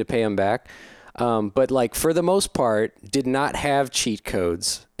you had to pay them back. But for the most part, did not have cheat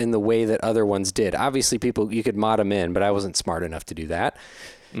codes in the way that other ones did. Obviously, you could mod them in, but I wasn't smart enough to do that.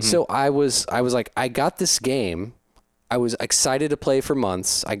 Mm-hmm. So I was like, I got this game. I was excited to play for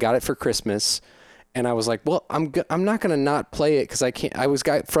months. I got it for Christmas, and I was like, well, I'm not going to not play it because I can't.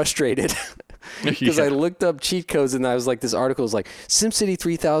 Got frustrated because I looked up cheat codes, and I was like, this article is like, SimCity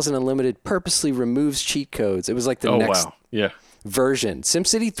 3000 Unlimited purposely removes cheat codes. It was like the next version.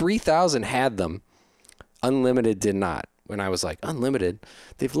 SimCity 3000 had them. Unlimited did not. When I was like, Unlimited?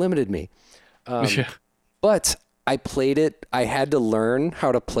 They've limited me. But I played it. I had to learn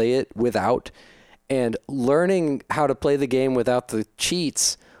how to play it without. And learning how to play the game without the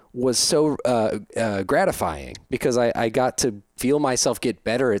cheats was so gratifying because I got to feel myself get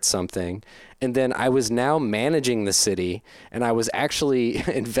better at something. And then I was now managing the city, and I was actually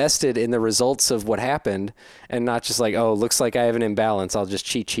invested in the results of what happened, and not just like, oh, looks like I have an imbalance. I'll just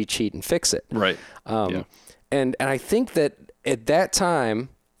cheat and fix it. Right. And I think that at that time,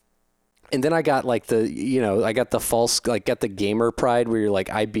 and then I got I got the false, got the gamer pride where you're like,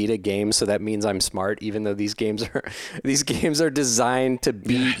 I beat a game, so that means I'm smart, even though these games are designed to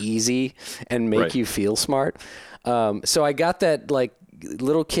be easy and make you feel smart. So I got that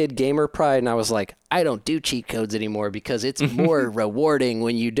little kid gamer pride, and I was like, I don't do cheat codes anymore because it's more rewarding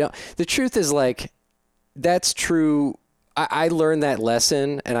when you don't. The truth is that's true. I learned that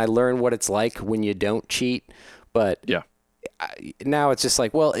lesson, and I learned what it's like when you don't cheat, but now it's just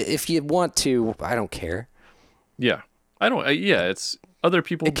like, well, if you want to, I don't care. Yeah. I don't. It's other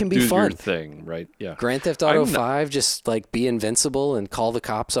people. It can be do fun. Your thing, right? Yeah. Grand Theft Auto 5, just like be invincible and call the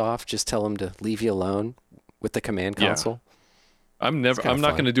cops off. Just tell them to leave you alone with the command console. Yeah. I'm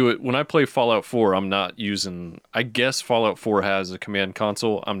not going to do it when I play Fallout 4. I'm not using. I guess Fallout 4 has a command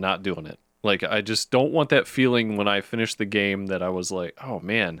console. I'm not doing it. Like, I just don't want that feeling when I finish the game that I was like, oh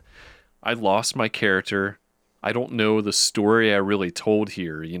man, I lost my character. I don't know the story I really told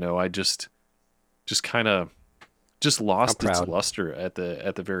here. You know, I just kind of just lost its luster at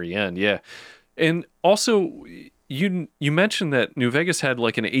the very end. Yeah. And also you mentioned that New Vegas had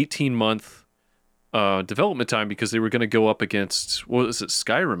like an 18-month development time because they were going to go up against, what was it,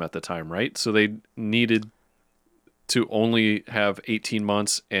 Skyrim at the time, right? So they needed to only have 18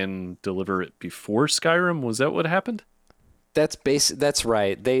 months and deliver it before Skyrim. Was that what happened? That's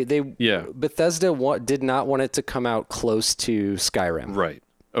right. They yeah. Bethesda did not want it to come out close to Skyrim. Right.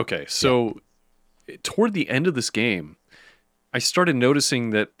 Okay. So toward the end of this game, I started noticing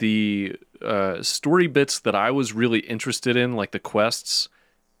that the story bits that I was really interested in, like the quests,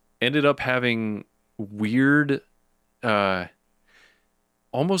 ended up having weird,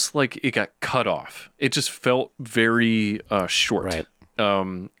 almost like it got cut off. It just felt very short. Right.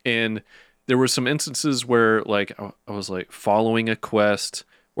 And there were some instances where like I was like following a quest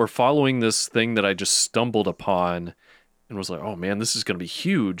or following this thing that I just stumbled upon and was like, oh man, this is going to be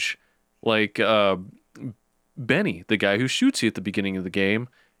huge. Like Benny, the guy who shoots you at the beginning of the game,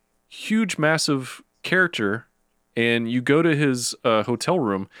 huge, massive character, and you go to his hotel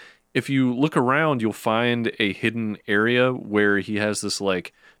room. If you look around, you'll find a hidden area where he has this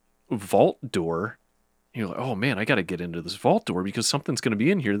like vault door. You're like, oh man, I got to get into this vault door because something's going to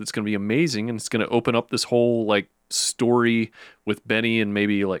be in here that's going to be amazing, and it's going to open up this whole like story with Benny and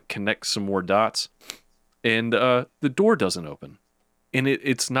maybe like connect some more dots. And the door doesn't open, and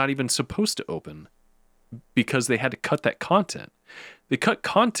it's not even supposed to open because they had to cut that content. They cut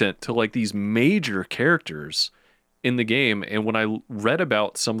content to like these major characters in the game, and when I read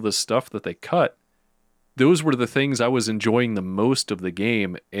about some of the stuff that they cut, those were the things I was enjoying the most of the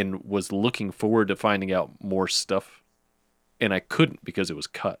game and was looking forward to finding out more stuff, and I couldn't because it was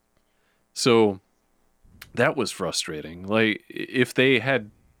cut. So that was frustrating. Like, if they had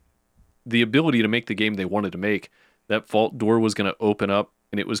the ability to make the game they wanted to make, that vault door was going to open up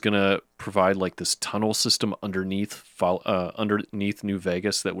and it was going to provide like this tunnel system underneath New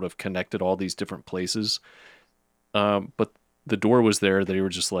Vegas that would have connected all these different places. But the door was there. They were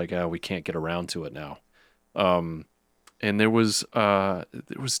just like, we can't get around to it now. And there was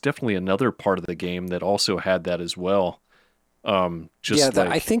definitely another part of the game that also had that as well.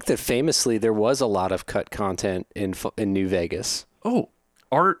 I think that famously there was a lot of cut content in New Vegas. Oh,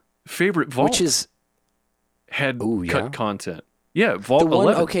 our favorite vault, which had cut content. Yeah, Vault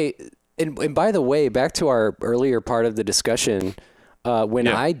 11. Okay, and by the way, back to our earlier part of the discussion. When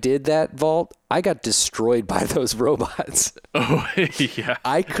I did that vault, I got destroyed by those robots. Oh, yeah.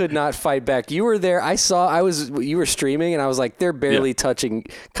 I could not fight back. You were there. You were streaming, and I was like, they're barely touching.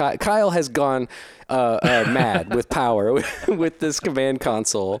 Kyle has gone mad with power with this command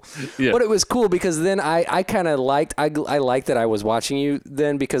console. Yeah. But it was cool because then I kind of liked that I was watching you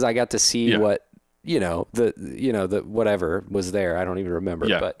then because I got to see what, the whatever was there. I don't even remember.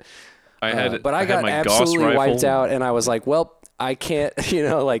 Yeah. But I got absolutely wiped out, and I was like, well, I can't,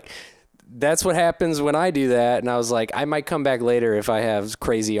 that's what happens when I do that. And I was like, I might come back later if I have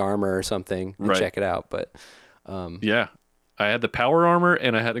crazy armor or something and check it out. But yeah, I had the power armor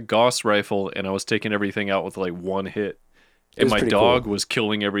and I had a Gauss rifle, and I was taking everything out with like one hit. And my dog was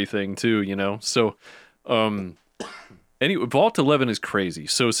killing everything too, So anyway, Vault 11 is crazy.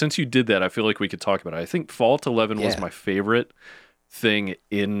 So since you did that, I feel like we could talk about it. I think Vault 11 was my favorite thing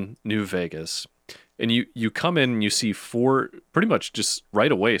in New Vegas. And you come in and you see pretty much just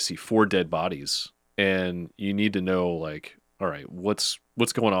right away see 4 dead bodies, and you need to know like, all right, what's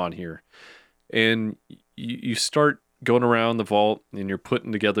going on here? And you start going around the vault, and you're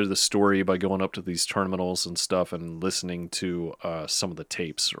putting together the story by going up to these terminals and stuff and listening to some of the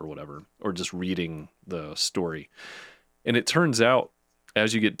tapes or whatever, or just reading the story. And it turns out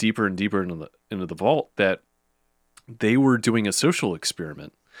as you get deeper and deeper into the vault that they were doing a social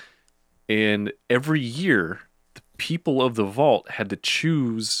experiment. And every year, the people of the vault had to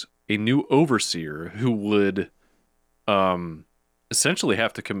choose a new overseer who would essentially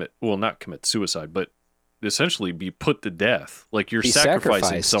have to not commit suicide, but essentially be put to death. Like you're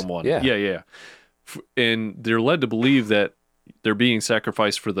sacrificing someone. Yeah. And they're led to believe that they're being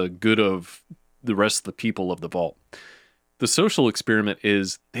sacrificed for the good of the rest of the people of the vault. The social experiment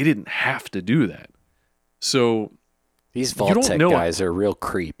is they didn't have to do that. So these Vault Tech guys are real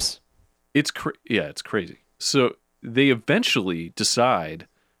creeps. It's crazy. So they eventually decide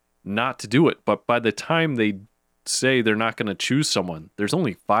not to do it. But by the time they say they're not going to choose someone, there's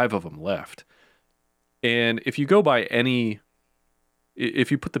only 5 of them left. And if you go by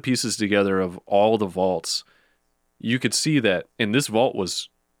if you put the pieces together of all the vaults, you could see that, and this vault was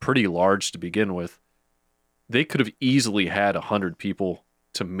pretty large to begin with, they could have easily had 100 people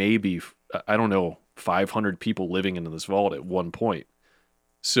to maybe, I don't know, 500 people living in this vault at one point.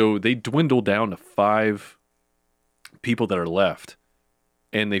 So they dwindle down to 5 people that are left.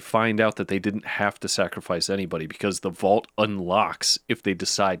 And they find out that they didn't have to sacrifice anybody because the vault unlocks if they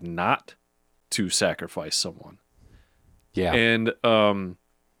decide not to sacrifice someone. Yeah. And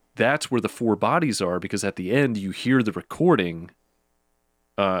that's where the 4 bodies are, because at the end you hear the recording,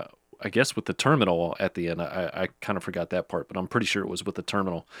 I guess with the terminal at the end. I kind of forgot that part, but I'm pretty sure it was with the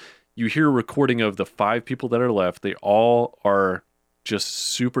terminal. You hear a recording of the 5 people that are left. They all are just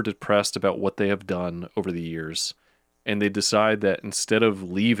super depressed about what they have done over the years. And they decide that instead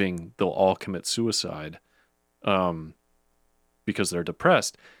of leaving, they'll all commit suicide because they're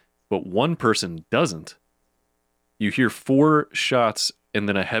depressed. But one person doesn't. You hear 4 shots and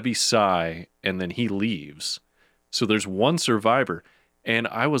then a heavy sigh, and then he leaves. So there's one survivor. And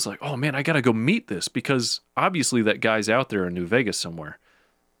I was like, oh man, I got to go meet this, because obviously that guy's out there in New Vegas somewhere.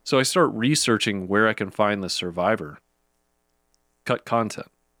 So I start researching where I can find the survivor. Cut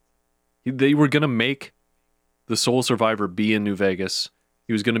content. They were going to make the sole survivor be in New Vegas.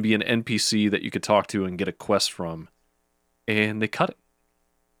 He was going to be an NPC that you could talk to and get a quest from. And they cut it.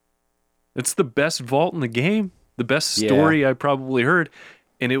 It's the best vault in the game. The best story I probably heard.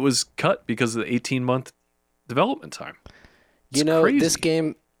 And it was cut because of the 18-month development time. It's crazy. This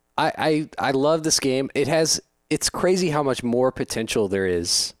game, I love this game. It's crazy how much more potential there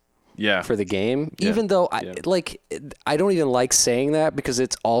is for the game. Yeah. Even though I don't even like saying that, because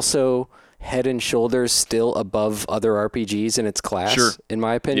it's also head and shoulders still above other RPGs in its class, in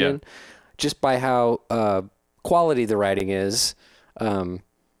my opinion, just by how quality the writing is. And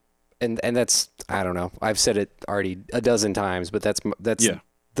that's, I don't know, I've said it already a dozen times, but that's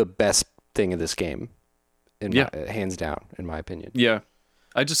the best thing of this game, hands down, in my opinion. Yeah.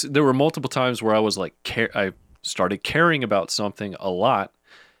 There were multiple times where I was like, I started caring about something a lot,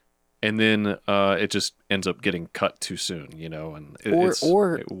 and then it just ends up getting cut too soon, and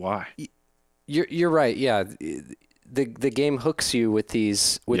why? You're right. Yeah. The game hooks you with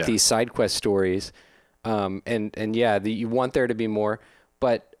these side quest stories. You want there to be more,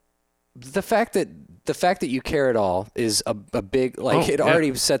 but the fact that you care at all is a big,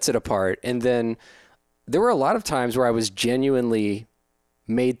 already sets it apart. And then there were a lot of times where I was genuinely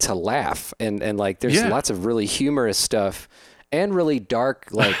made to laugh, and there's lots of really humorous stuff and really dark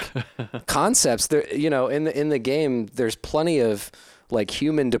concepts there. In the game, there's plenty of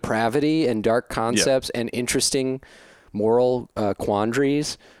human depravity and dark concepts and interesting moral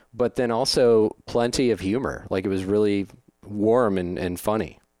quandaries, but then also plenty of humor. It was really warm and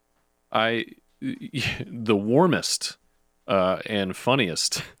funny. The warmest and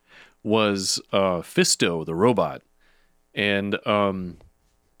funniest was Fisto, the robot. And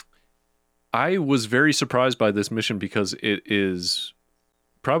I was very surprised by this mission because it is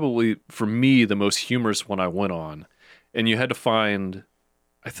probably, for me, the most humorous one I went on. And you had to find,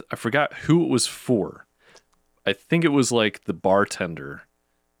 I forgot who it was for. I think it was the bartender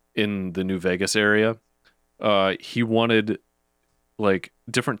in the New Vegas area. He wanted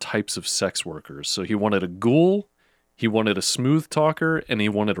different types of sex workers. So he wanted a ghoul, he wanted a smooth talker, and he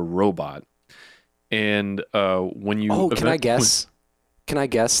wanted a robot. And when you can I guess? Can I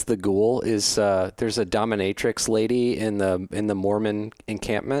guess the ghoul is there's a dominatrix lady in the Mormon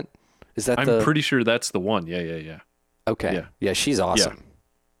encampment? Is that I'm pretty sure that's the one. Yeah. Okay. Yeah, she's awesome.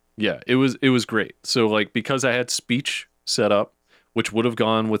 Yeah, it was great. So because I had speech set up, which would have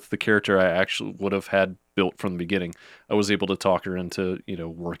gone with the character I actually would have had built from the beginning, I was able to talk her into,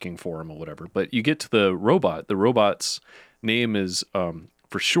 working for him or whatever. But you get to the robot. The robot's name is,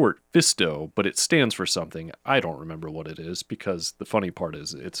 for short, Fisto, but it stands for something. I don't remember what it is, because the funny part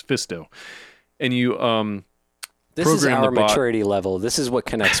is it's Fisto. And you this is our maturity level. This is what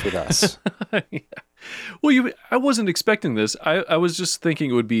connects with us. Yeah. Well, I wasn't expecting this. I was just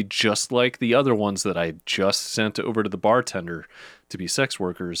thinking it would be just like the other ones that I just sent over to the bartender to be sex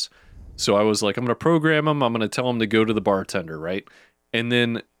workers. So I was like, I'm going to program them. I'm going to tell them to go to the bartender, right? And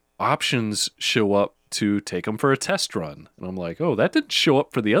then options show up to take them for a test run. And I'm like, oh, that didn't show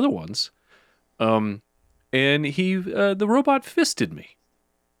up for the other ones. And the robot fisted me.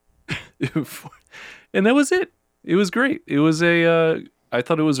 And that was it. It was great. It was I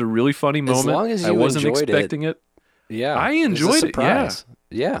thought it was a really funny moment. As long as you I wasn't expecting it. Yeah. I enjoyed it.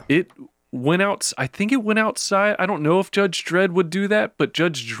 Yeah. It went out. I think it went outside. I don't know if Judge Dredd would do that, but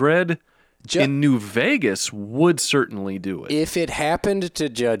Judge Dredd in New Vegas would certainly do it. If it happened to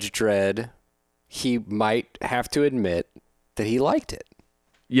Judge Dredd, he might have to admit that he liked it.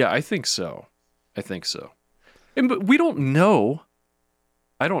 Yeah, I think so. But we don't know.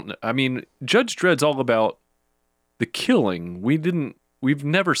 I mean, Judge Dredd's all about the killing. We've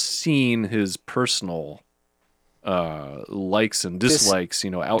never seen his personal likes and dislikes,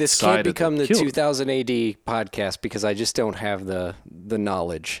 outside this can't become the 2000 AD podcast because I just don't have the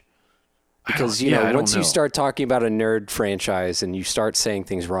knowledge. Because, once you start talking about a nerd franchise and you start saying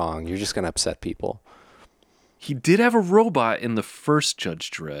things wrong, you're just going to upset people. He did have a robot in the first Judge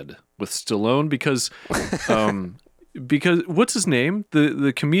Dredd with Stallone because what's his name?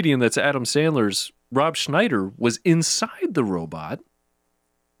 The comedian that's Adam Sandler's Rob Schneider was inside the robot.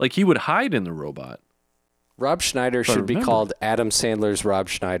 Like he would hide in the robot. Rob Schneider should be called Adam Sandler's Rob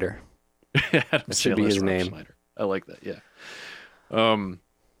Schneider. That should be his Rob name. Schneider. I like that. Yeah.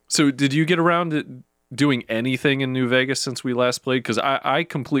 So did you get around to doing anything in New Vegas since we last played? Because I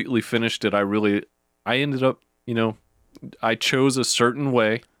completely finished it. I ended up, I chose a certain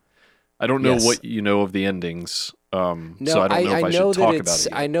way. I don't know what you know of the endings. So I don't know if I should talk about it.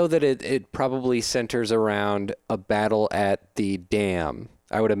 I know that it probably centers around a battle at the dam,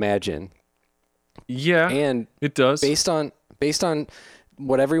 I would imagine. Yeah, and it does. Based on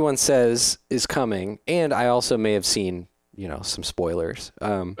what everyone says is coming, and I also may have seen, some spoilers.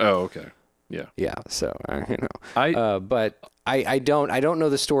 Okay. Yeah. Yeah. So but I don't know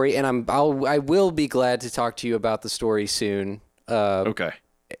the story, and I will be glad to talk to you about the story soon. Okay.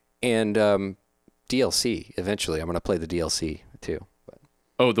 And DLC eventually. I'm going to play the DLC too. But.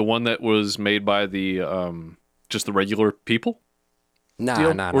 Oh, the one that was made by the just the regular people?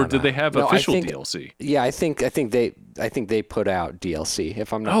 No. Or did they have official DLC? Yeah, I think they put out DLC.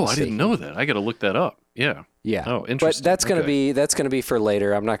 If I'm not mistaken. I didn't know that. I got to look that up. Yeah. Yeah. Oh, interesting. But that's gonna be for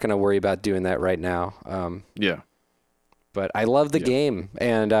later. I'm not gonna worry about doing that right now. Yeah. But I love the game,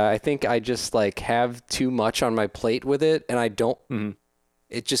 and I think I just have too much on my plate with it, and I don't. Mm-hmm.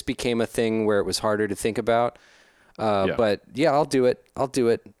 It just became a thing where it was harder to think about. But yeah, I'll do it.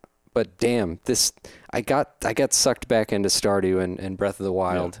 But damn, I got sucked back into Stardew and Breath of the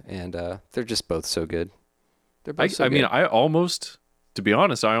Wild, and they're just both so good. They're both so good. Mean, to be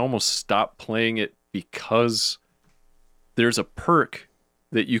honest, I almost stopped playing it because there's a perk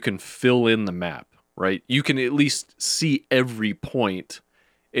that you can fill in the map, right? You can at least see every point.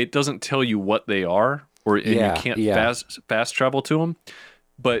 It doesn't tell you what they are, and you can't fast travel to them,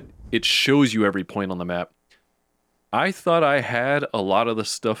 but it shows you every point on the map. I thought I had a lot of the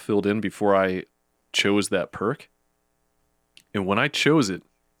stuff filled in before I chose that perk. And when I chose it,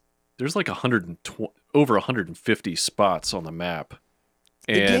 there's like over 150 spots on the map.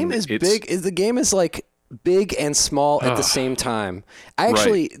 The game is big. The game is big and small at the same time.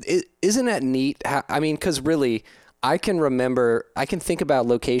 Isn't that neat? Because really, I can think about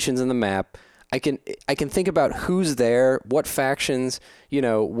locations in the map. I can think about who's there, what factions,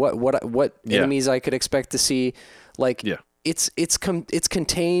 what enemies I could expect to see. It's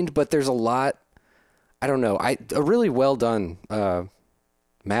contained, but there's a lot. I don't know. A really well done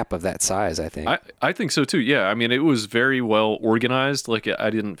map of that size, I think. I think so too. Yeah, I mean, it was very well organized. I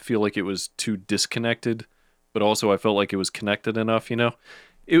didn't feel like it was too disconnected, but also I felt like it was connected enough.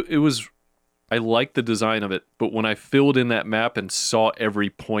 It was. I liked the design of it, but when I filled in that map and saw every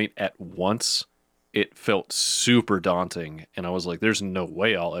point at once, it felt super daunting, and I was like, "There's no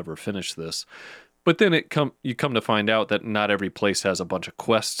way I'll ever finish this." But then you come to find out that not every place has a bunch of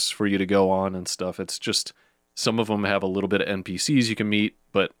quests for you to go on and stuff. It's just some of them have a little bit of NPCs you can meet,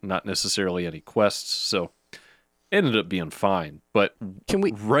 but not necessarily any quests. So it ended up being fine. But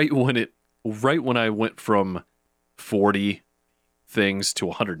right when I went from 40 things to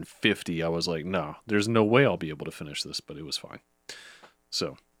 150, I was like, no, there's no way I'll be able to finish this. But it was fine.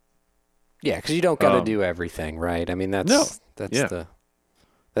 So yeah, because you don't got to do everything, right? I mean, that's the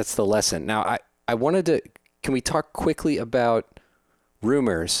lesson. Now I wanted to. Can we talk quickly about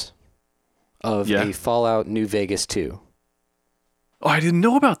rumors of a Fallout New Vegas 2? Oh, I didn't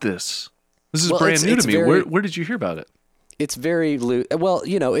know about this. This is brand new to me. Where did you hear about it? It's very loose. Well,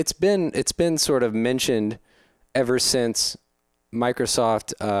 it's been sort of mentioned ever since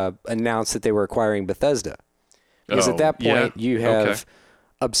Microsoft announced that they were acquiring Bethesda. Because at that point you have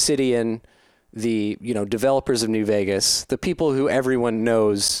Obsidian, the developers of New Vegas, the people who everyone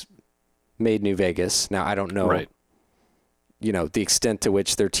knows made New Vegas. Now I don't know the extent to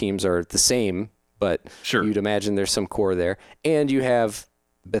which their teams are the same, but you'd imagine there's some core there. And you have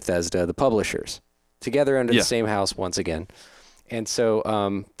Bethesda, the publishers, together under the same house once again. And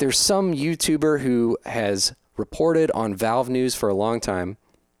so there's some YouTuber who has reported on Valve News for a long time,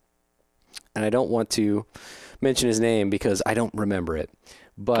 and I don't want to mention his name because I don't remember it.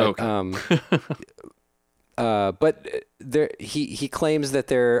 But but he claims that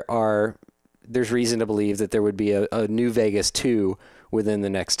there's reason to believe that there would be a New Vegas 2 within the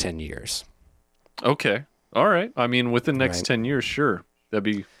next 10 years. Okay. All right. I mean, within the next 10 years, sure. That'd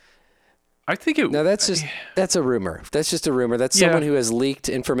be... I think it... No, that's a rumor. That's just a rumor. That's someone who has leaked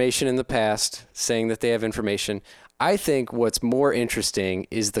information in the past saying that they have information. I think what's more interesting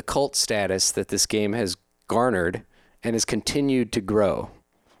is the cult status that this game has garnered and has continued to grow.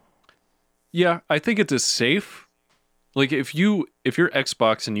 Yeah, I think it's safe. Like if you're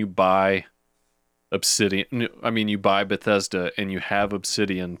Xbox and you buy Obsidian, I mean you buy Bethesda and you have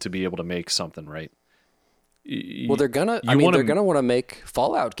Obsidian to be able to make something, right? Well, they're gonna want to make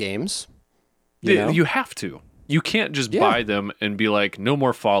Fallout games. You have to. You can't just buy them and be like, no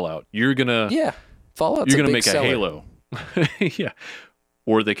more Fallout. You're gonna Fallout's you're gonna a big make seller. a Halo. Yeah,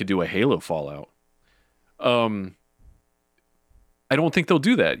 or they could do a Halo Fallout. I don't think they'll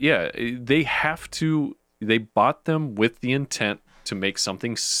do that. Yeah, they have to. They bought them with the intent to make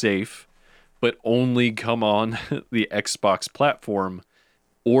something safe, but only come on the Xbox platform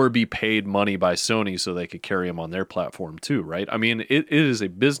or be paid money by Sony so they could carry them on their platform too, right? I mean, it is a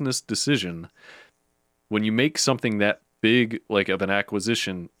business decision. When you make something that big, like of an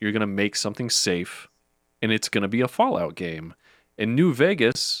acquisition, you're going to make something safe, and it's going to be a Fallout game. And New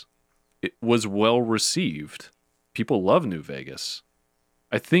Vegas, it was well received. People love New Vegas.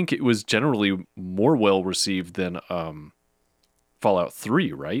 I think it was generally more well received than Fallout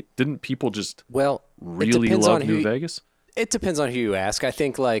 3, right? Didn't people just really love New Vegas? It depends on who you ask. I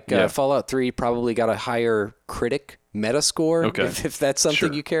think Fallout 3 probably got a higher critic Metascore, if that's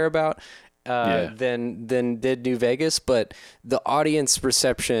something you care about, than did New Vegas. But the audience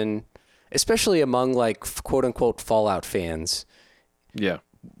reception, especially among quote unquote Fallout fans,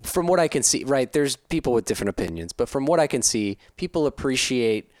 from what I can see, right, there's people with different opinions, but from what I can see, people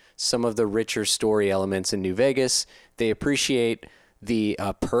appreciate some of the richer story elements in New Vegas. They appreciate the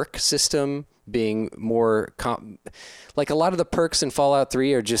perk system being more like a lot of the perks in Fallout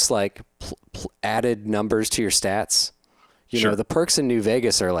 3 are just like added numbers to your stats. You know, the perks in New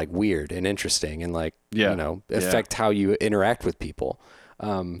Vegas are like weird and interesting and affect how you interact with people.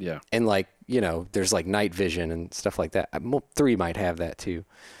 And there's like night vision and stuff like that. 3 might have that too.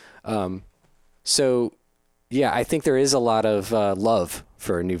 I think there is a lot of love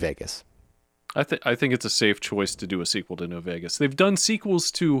for New Vegas. I think it's a safe choice to do a sequel to New Vegas. They've done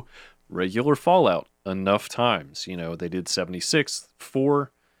sequels to regular Fallout enough times. You know, they did 76,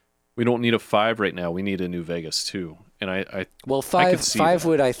 4. We don't need a 5 right now. We need a New Vegas 2. And five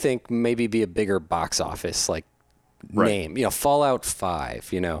would, I think, maybe be a bigger box office name. You know, Fallout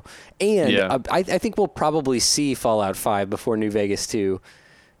 5. You know, and I think we'll probably see Fallout 5 before New Vegas 2.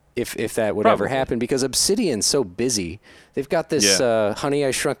 If that would ever happen, because Obsidian's so busy. They've got this Honey,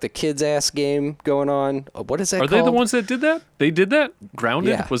 I Shrunk the Kids ass game going on. What is that called? Are they the ones that did that? They did that?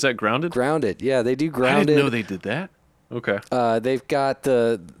 Grounded? Yeah. Was that Grounded? Grounded. Yeah, they do Grounded. I didn't know they did that. Okay. They've got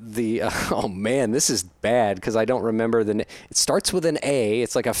the oh man, this is bad because I don't remember the name. It starts with an A.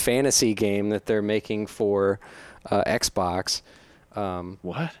 It's like a fantasy game that they're making for Xbox.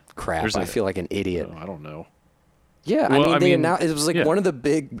 What? Crap, I feel like an idiot. Oh, I don't know. Yeah, well, it was one of the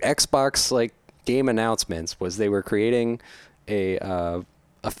big Xbox game announcements was they were creating a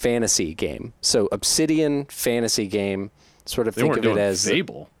fantasy game. So Obsidian fantasy game, sort of think of it as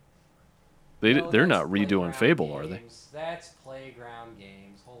Fable. They're not redoing Fable, games. Are they? That's Playground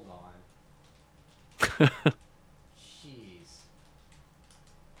Games. Hold on. Jeez.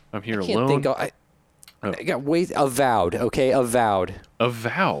 I'm here alone. I got Avowed. Okay, Avowed.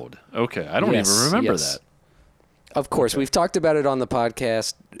 Avowed. Okay, I don't even remember that. Of course, we've talked about it on the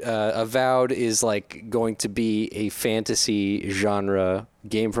podcast. Avowed is going to be a fantasy genre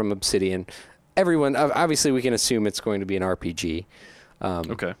game from Obsidian. Everyone, obviously, we can assume it's going to be an RPG.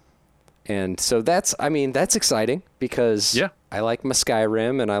 Okay. And so that's exciting because I like my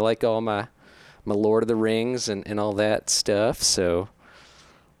Skyrim and I like all my Lord of the Rings and all that stuff. So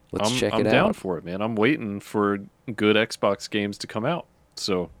let's check it out. I'm down for it, man. I'm waiting for good Xbox games to come out.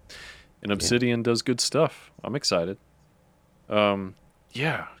 So. And Obsidian does good stuff. I'm excited. Count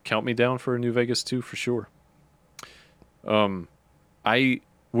me down for a New Vegas 2 for sure. Were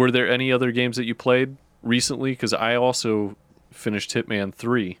there any other games that you played recently? Because I also finished Hitman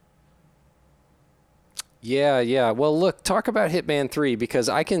 3. Yeah. Well, look, talk about Hitman 3 because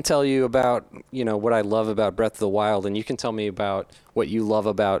I can tell you about, what I love about Breath of the Wild, and you can tell me about what you love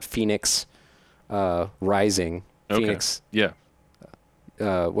about Phoenix Rising. Okay. Phoenix. Yeah.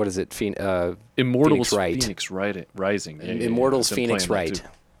 what is it? Immortals Phoenix Rising. Yeah, Immortals Phoenix Wright.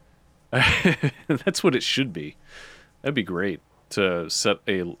 That's what it should be. That'd be great to set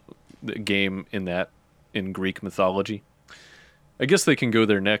a game in Greek mythology. I guess they can go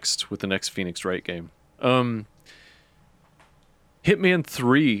there next with the next Phoenix Wright game. Hitman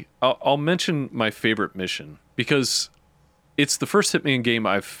 3, I'll mention my favorite mission because it's the first Hitman game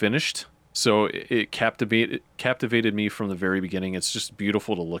I've finished, so it captivated me from the very beginning. It's just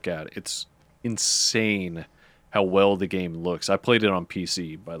beautiful to look at. It's insane how well the game looks. I played it on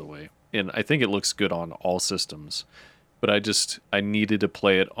PC, by the way, and I think it looks good on all systems. But I needed to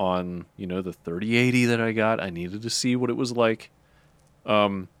play it on, the 3080 that I got. I needed to see what it was like.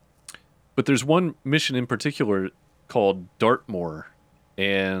 But there's one mission in particular called Dartmoor,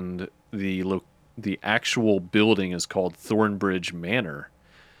 and the actual building is called Thornbridge Manor.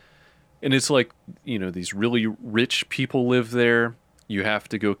 And it's like, these really rich people live there. You have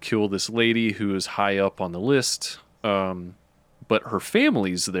to go kill this lady who is high up on the list, but her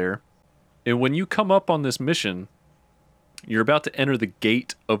family's there. And when you come up on this mission, you're about to enter the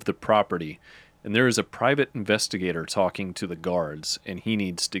gate of the property, and there is a private investigator talking to the guards, and he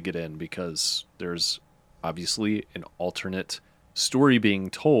needs to get in because there's obviously an alternate story being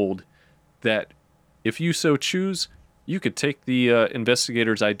told that if you so choose, you could take the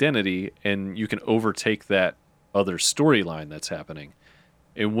investigator's identity and you can overtake that other storyline that's happening.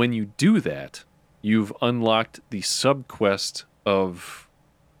 And when you do that, you've unlocked the subquest of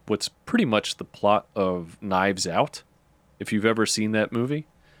what's pretty much the plot of Knives Out. If you've ever seen that movie.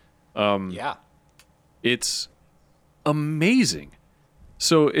 Yeah. It's amazing.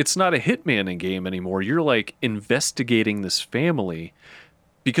 So it's not a Hitman game anymore. You're like investigating this family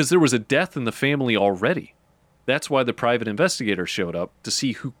because there was a death in the family already. That's why the private investigator showed up to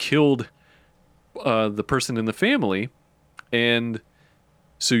see who killed the person in the family. And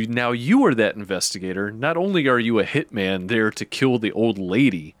so now you are that investigator. Not only are you a hitman there to kill the old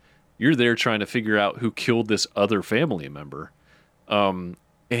lady, you're there trying to figure out who killed this other family member. And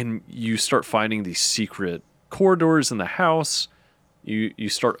you start finding these secret corridors in the house. You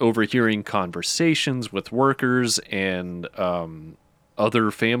start overhearing conversations with workers and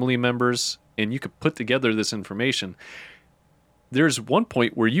other family members, and you could put together this information. There's one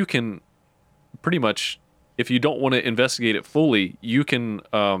point where you can pretty much, if you don't want to investigate it fully, you can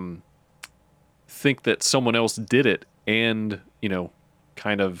think that someone else did it and,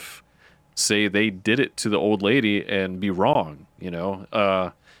 kind of say they did it to the old lady and be wrong,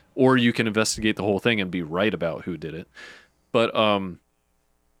 or you can investigate the whole thing and be right about who did it. But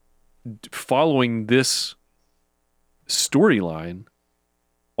following this storyline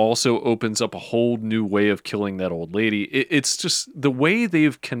also opens up a whole new way of killing that old lady. It's just the way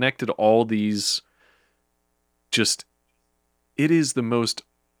they've connected all these, it is the most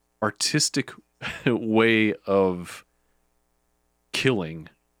artistic way of killing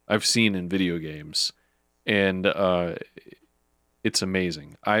I've seen in video games. And it's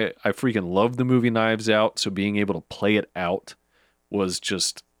amazing. I freaking love the movie Knives Out, so being able to play it out was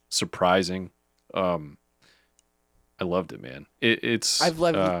just surprising. I loved it, man. I've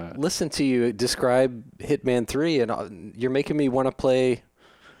listened to you describe Hitman 3, and you're making me want to play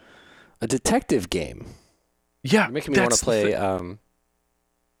a detective game. Yeah, you're making me want to play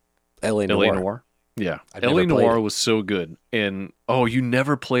L.A. Noire. Yeah, L.A. Noire was so good. And you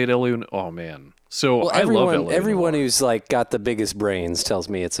never played L.A. Noire? Oh man. So I love L.A. Noire. Everyone who's like got the biggest brains tells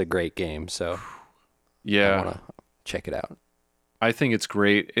me it's a great game. So yeah, I want to check it out. I think it's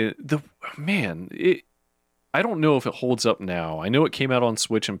great. I don't know if it holds up now. I know it came out on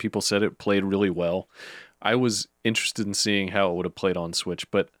Switch and people said it played really well. I was interested in seeing how it would have played on Switch,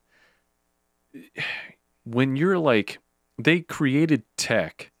 but when you're like, they created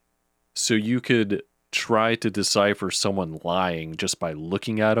tech so you could try to decipher someone lying just by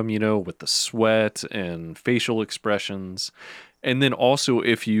looking at them, with the sweat and facial expressions. And then also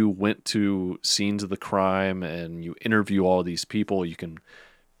if you went to scenes of the crime and you interview all these people, you can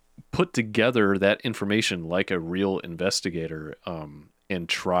put together that information like a real investigator and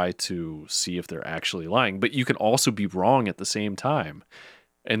try to see if they're actually lying. But you can also be wrong at the same time.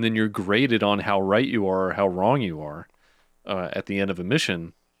 And then you're graded on how right you are or how wrong you are at the end of a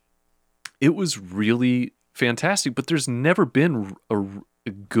mission. It was really fantastic, but there's never been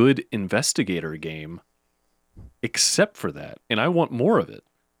a good investigator game except for that. And I want more of it.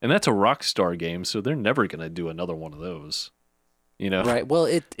 And that's a Rockstar game, so they're never going to do another one of those. Right. Well,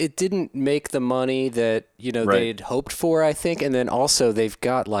 it didn't make the money that, right. they'd hoped for, I think. And then also they've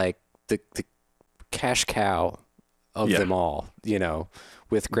got like the cash cow of them all,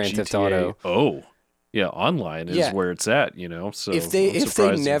 with Grand Theft Auto. Oh. Yeah, online is where it's at, So if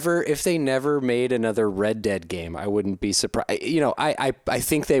they never made another Red Dead game, I wouldn't be surprised. I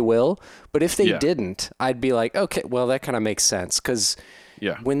think they will, but if they didn't, I'd be like, okay, well, that kind of makes sense, because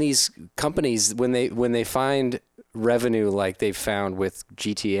when these companies when they find revenue like they've found with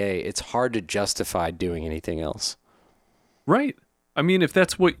GTA, it's hard to justify doing anything else. Right. I mean, if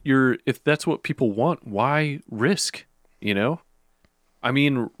that's what people want, why risk? I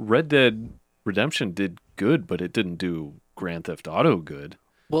mean, Red Dead Redemption did good, but it didn't do Grand Theft Auto good.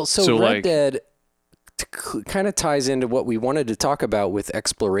 Well, so Red Dead kind of ties into what we wanted to talk about with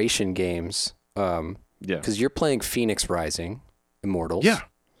exploration games. Because you're playing Phoenix Rising Immortals.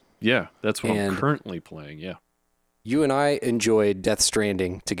 Yeah, that's what I'm currently playing. Yeah. You and I enjoyed Death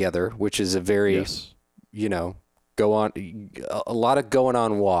Stranding together, which is a very, go on a lot of going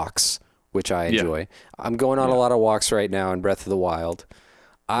on walks, which I enjoy. I'm going on a lot of walks right now in Breath of the Wild.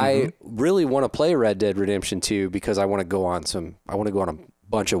 I really want to play Red Dead Redemption 2 because I want to go on a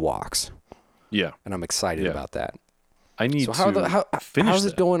bunch of walks. Yeah. And I'm excited about that. I need to finish how's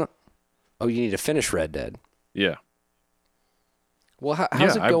it going? Oh, you need to finish Red Dead. Yeah. Well,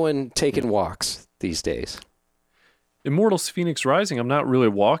 how's it going taking walks these days? Immortals Phoenix Rising, I'm not really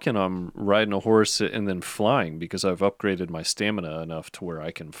walking. I'm riding a horse and then flying because I've upgraded my stamina enough to where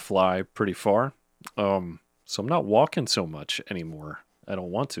I can fly pretty far. So I'm not walking so much anymore. I don't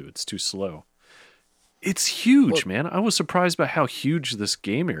want to. It's too slow. It's huge, man. I was surprised by how huge this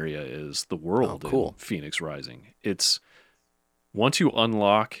game area is, the world in Phoenix Rising. It's once you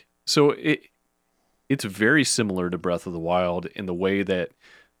unlock... So it's very similar to Breath of the Wild in the way that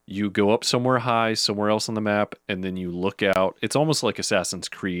you go up somewhere high, somewhere else on the map, and then you look out. It's almost like Assassin's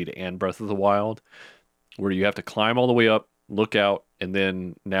Creed and Breath of the Wild, where you have to climb all the way up, look out, and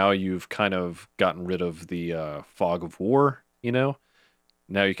then now you've kind of gotten rid of the fog of war,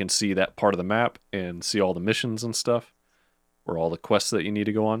 Now you can see that part of the map and see all the missions and stuff, or all the quests that you need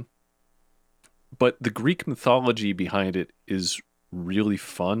to go on. But the Greek mythology behind it is really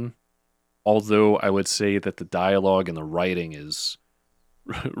fun, although I would say that the dialogue and the writing is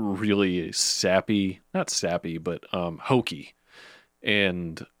really sappy, not sappy, but hokey,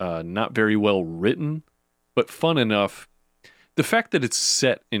 and not very well written, but fun enough. The fact that it's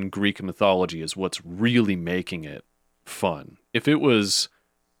set in Greek mythology is what's really making it fun. If it was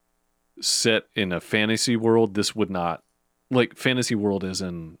set in a fantasy world, this would not, like, fantasy world is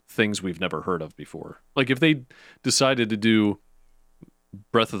in things we've never heard of before. Like, if they decided to do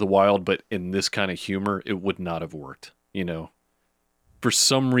Breath of the Wild, but in this kind of humor, it would not have worked, For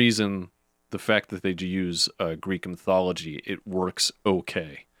some reason, the fact that they use Greek mythology, it works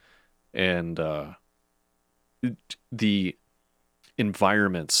okay. And the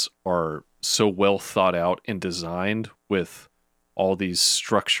environments are so well thought out and designed, with all these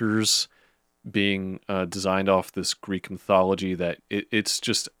structures being designed off this Greek mythology, that it's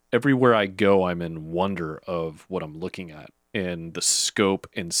just everywhere I go, I'm in wonder of what I'm looking at. And the scope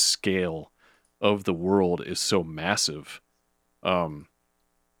and scale of the world is so massive.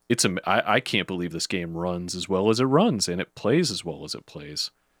 I can't believe this game runs as well as it runs, and it plays as well as it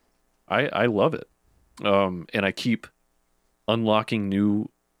plays. I love it. And I keep unlocking new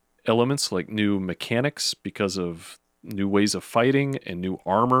elements, like new mechanics, because of new ways of fighting and new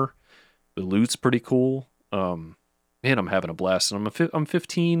armor. The loot's pretty cool. Man, I'm having a blast. And I'm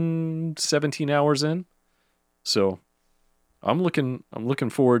 15, 17 hours in. So I'm looking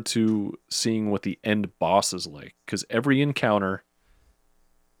forward to seeing what the end boss is like, because every encounter,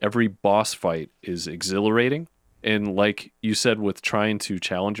 every boss fight is exhilarating. And like you said, with trying to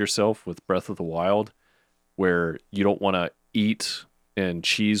challenge yourself with Breath of the Wild, where you don't want to eat and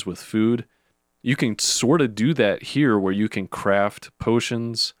cheese with food, you can sort of do that here, where you can craft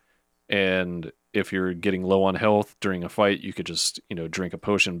potions, and if you're getting low on health during a fight, you could just, drink a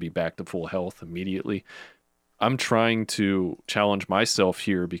potion and be back to full health immediately. I'm trying to challenge myself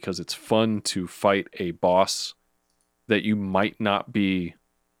here because it's fun to fight a boss that you might not be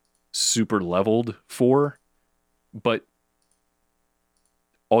super leveled for, but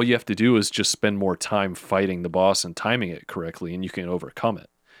all you have to do is just spend more time fighting the boss and timing it correctly, and you can overcome it.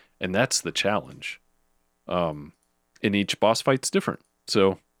 And that's the challenge. And each boss fight's different.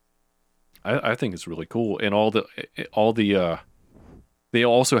 So I think it's really cool. And they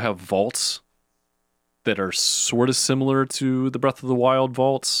also have vaults that are sort of similar to the Breath of the Wild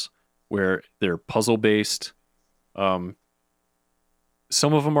vaults, where they're puzzle based. Some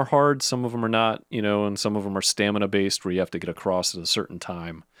of them are hard, some of them are not, and some of them are stamina based, where you have to get across at a certain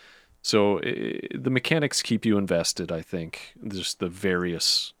time. So the mechanics keep you invested, I think. Just the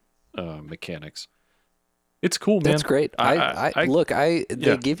various mechanics. It's cool, man. That's great.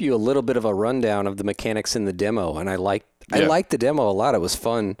 They give you a little bit of a rundown of the mechanics in the demo, and I liked the demo a lot. It was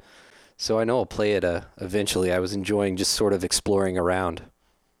fun. So I know I'll play it eventually. I was enjoying just sort of exploring around.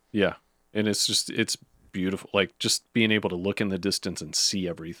 Yeah. And it's beautiful. Like just being able to look in the distance and see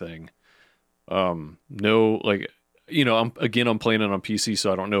everything. I'm playing it on PC,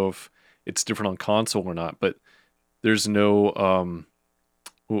 so I don't know if it's different on console or not, but there's no,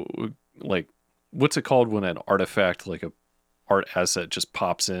 like, what's it called when an artifact, like a art asset just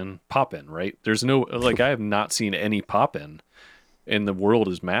pop in, right? There's no, like, I have not seen any pop in, and the world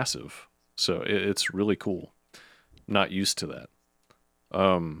is massive. So it's really cool. Not used to that.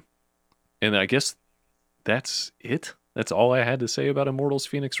 And I guess that's it. That's all I had to say about Immortals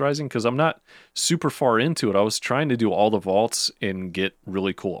Fenyx Rising, because I'm not super far into it. I was trying to do all the vaults and get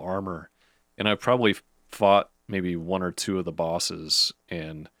really cool armor. And I probably fought maybe one or two of the bosses,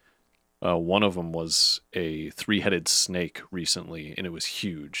 and one of them was a 3-headed snake recently, and it was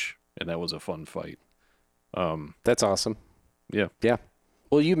huge, and that was a fun fight. That's awesome. Yeah. Yeah.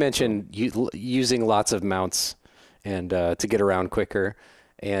 Well, you mentioned using lots of mounts and to get around quicker.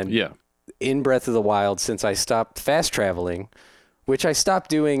 And in Breath of the Wild, since I stopped fast traveling, which I stopped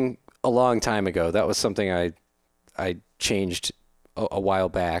doing a long time ago, that was something I changed a while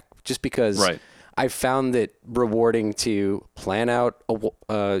back, just because I found that rewarding to plan out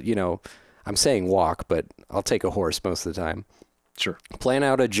I'm saying walk, but I'll take a horse most of the time. Sure. Plan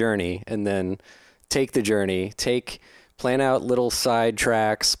out a journey and then take the journey, plan out little side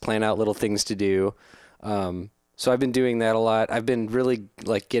tracks, plan out little things to do. So I've been doing that a lot. I've been really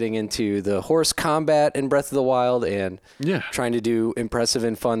like getting into the horse combat in Breath of the Wild and trying to do impressive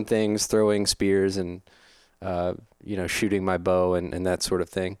and fun things, throwing spears and, shooting my bow and that sort of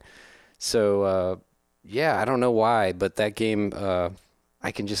thing. So, I don't know why, but that game,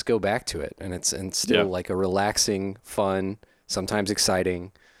 I can just go back to it, and it's still like a relaxing, fun, sometimes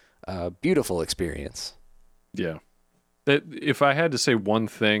exciting, beautiful experience. Yeah. That if I had to say one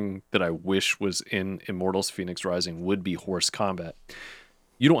thing that I wish was in Immortals Fenyx Rising would be horse combat.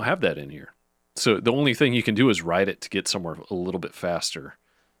 You don't have that in here. So the only thing you can do is ride it to get somewhere a little bit faster.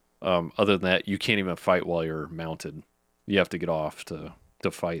 Other than that, you can't even fight while you're mounted. You have to get off to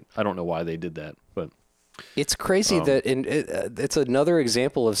fight. I don't know why they did that, but it's crazy that it's another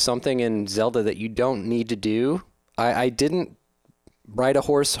example of something in Zelda that you don't need to do. I didn't ride a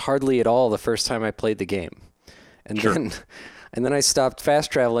horse hardly at all the first time I played the game. And then I stopped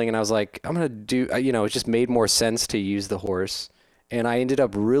fast traveling, and I was like, I'm going to do, it just made more sense to use the horse. And I ended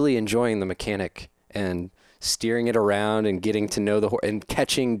up really enjoying the mechanic and steering it around and getting to know the horse and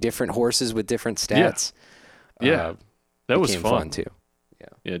catching different horses with different stats. Yeah. That was fun too.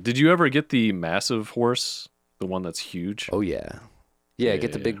 Yeah. Did you ever get the massive horse? The one that's huge? Oh, yeah. Yeah,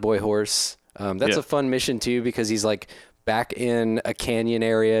 get the big boy horse. That's a fun mission too, because he's like back in a canyon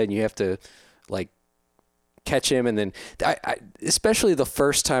area and you have to like catch him. And then I especially the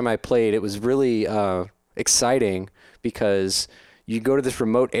first time I played, it was really exciting because you go to this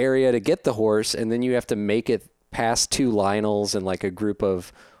remote area to get the horse, and then you have to make it past 2 Lionels and like a group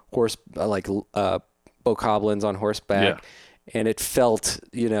of horse bokoblins on horseback. And it felt,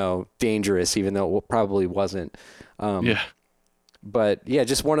 dangerous, even though it probably wasn't. But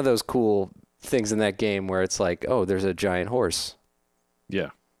just one of those cool things in that game where it's like, oh, there's a giant horse.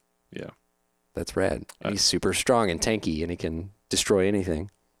 Yeah. That's rad. And he's super strong and tanky, and he can destroy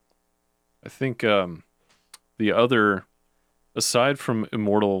anything. I think the other, aside from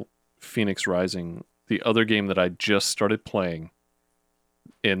Immortal Fenyx Rising, the other game that I just started playing,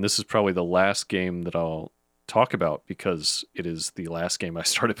 and this is probably the last game that I'll talk about because it is the last game I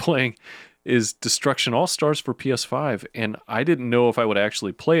started playing, is Destruction All-Stars for PS5. And I didn't know if I would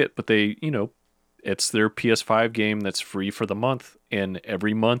actually play it, but they, it's their PS5 game that's free for the month. And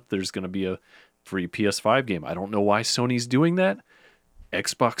every month there's going to be a free PS5 game. I don't know why Sony's doing that.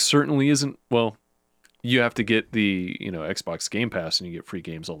 Xbox certainly isn't. Well, you have to get the, Xbox Game Pass and you get free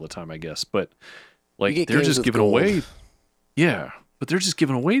games all the time, I guess. But like they're just giving away. Yeah. But they're just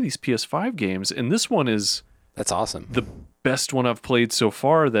giving away these PS5 games. And this one is... That's awesome. The best one I've played so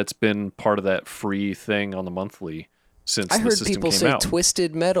far that's been part of that free thing on the monthly since the system came out. I heard people say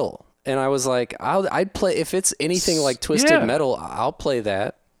Twisted Metal, and I was like, I'd play, if it's anything like Twisted Metal, I'll play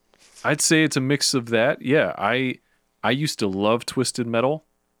that. I'd say it's a mix of that. Yeah, I used to love Twisted Metal,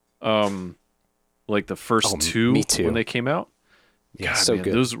 like the first two when they came out. Yeah, God, so man,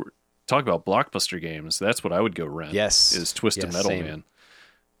 good. Those were, talk about blockbuster games. That's what I would go rent. Yes, is Twisted Metal, same. Man.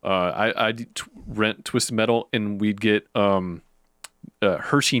 I'd rent Twisted Metal, and we'd get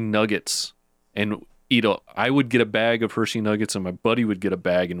Hershey Nuggets and eat I would get a bag of Hershey Nuggets, and my buddy would get a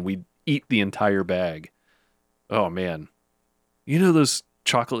bag, and we'd eat the entire bag. Oh man, you know those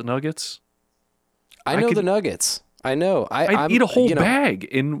chocolate nuggets? I know the nuggets. I know. I'd eat a whole bag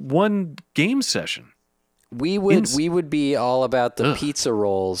in one game session. We would be all about the pizza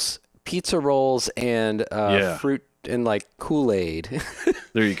rolls and fruit and like Kool-Aid.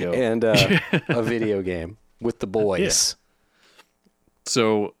 There you go. And a video game with the boys. Yeah.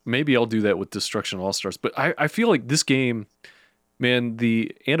 So maybe I'll do that with Destruction All-Stars. But I feel like this game, man,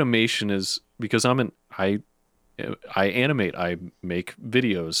 the animation is, because I animate, I make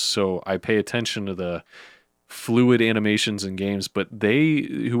videos, so I pay attention to the fluid animations in games, but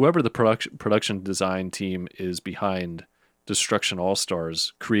whoever the production design team is behind Destruction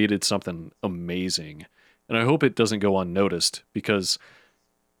All-Stars created something amazing. And I hope it doesn't go unnoticed, because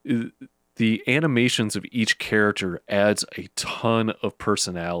the animations of each character adds a ton of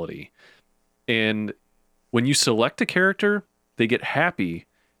personality. And when you select a character, they get happy,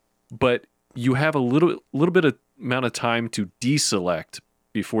 but you have a little bit of amount of time to deselect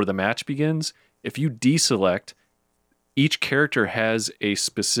before the match begins. If you deselect, each character has a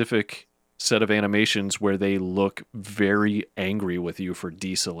specific set of animations where they look very angry with you for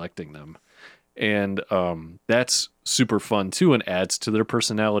deselecting them. And that's super fun too, and adds to their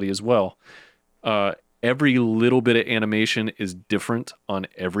personality as well. Every little bit of animation is different on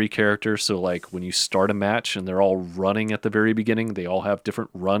every character. So like when you start a match and they're all running at the very beginning, they all have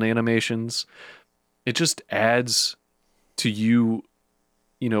different run animations. It just adds to you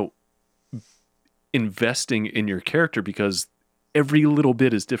investing in your character, because every little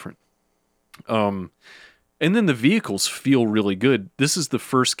bit is different. And then the vehicles feel really good. This is the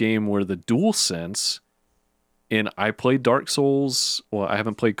first game where the DualSense, and I played Dark Souls. Well, I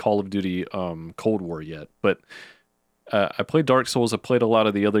haven't played Call of Duty Cold War yet, but I played Dark Souls. I played a lot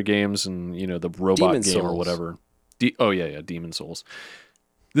of the other games, and the robot Demon game Souls. or whatever. Demon Souls.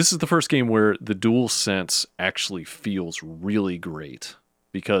 This is the first game where the DualSense actually feels really great,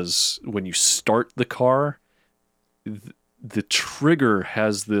 because when you start the car, the trigger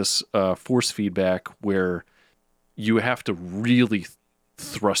has this force feedback where you have to really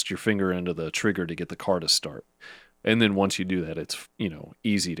thrust your finger into the trigger to get the car to start. And then once you do that, it's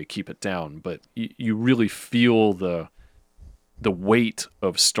easy to keep it down. But you really feel the weight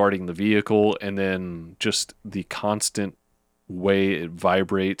of starting the vehicle, and then just the constant way it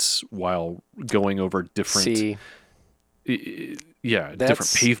vibrates while going over different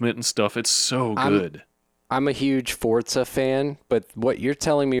different pavement and stuff. It's so good. I'm a huge Forza fan, but what you're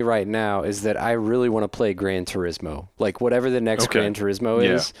telling me right now is that I really want to play Gran Turismo. Like whatever the next Gran Turismo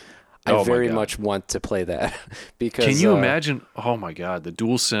is, I very much want to play that. Because can you imagine? Oh my God, the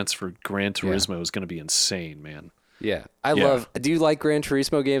DualSense for Gran Turismo is going to be insane, man. Yeah, I love. Do you like Gran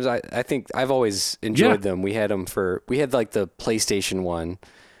Turismo games? I think I've always enjoyed them. We had like the PlayStation 1.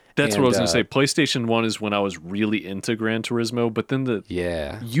 That's what I was going to say. PlayStation 1 is when I was really into Gran Turismo, but then the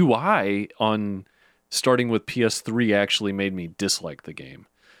UI on starting with PS3 actually made me dislike the game.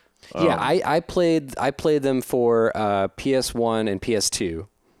 I played them for PS1 and PS2.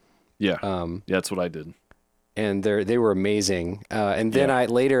 Yeah, that's what I did. And they were amazing. And then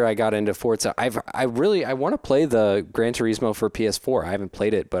I got into Forza. I want to play the Gran Turismo for PS4. I haven't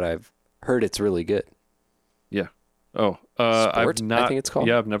played it, but I've heard it's really good. Yeah. Oh, Sport, I think it's called.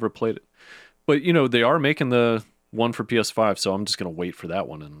 Yeah, I've never played it. But they are making the one for PS5, so I'm just gonna wait for that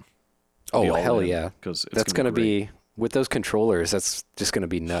one. And hell yeah, because that's gonna be with those controllers. That's just gonna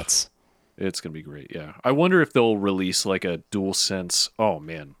be nuts. It's gonna be great. Yeah, I wonder if they'll release like a DualSense. Oh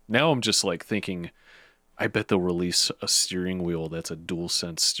man, now I'm just like thinking, I bet they'll release a steering wheel that's a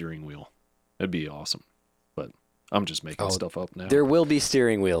DualSense steering wheel. That'd be awesome. But I'm just making stuff up now. There will be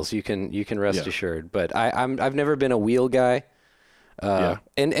steering wheels. You can rest assured. But I've never been a wheel guy.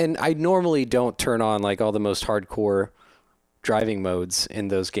 And I normally don't turn on like all the most hardcore driving modes in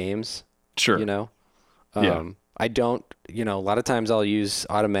those games. Sure. I don't. A lot of times I'll use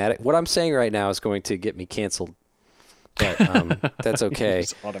automatic. What I'm saying right now is going to get me canceled. But that's okay.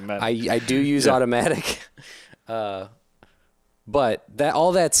 I do use automatic. But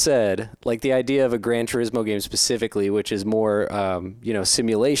all that said, like the idea of a Gran Turismo game specifically, which is more,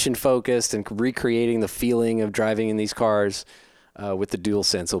 simulation focused and recreating the feeling of driving in these cars with the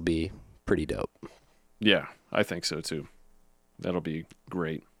DualSense will be pretty dope. Yeah, I think so too. That'll be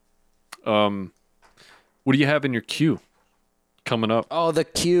great. What do you have in your queue coming up? Oh, the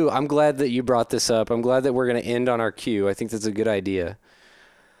queue. I'm glad that you brought this up. I'm glad that we're going to end on our queue. I think that's a good idea.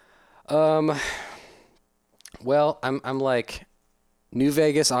 Well, I'm like, New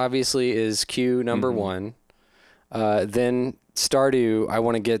Vegas obviously is queue number one. Then Stardew, I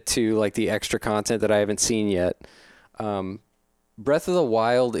want to get to like the extra content that I haven't seen yet. Breath of the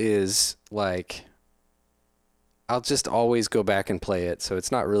Wild is like I'll just always go back and play it. So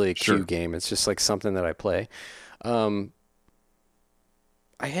it's not really a queue game. It's just like something that I play. I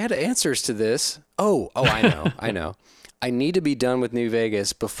had answers to this. Oh, I know. I need to be done with New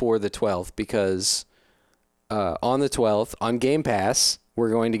Vegas before the 12th because on the 12th, on Game Pass, we're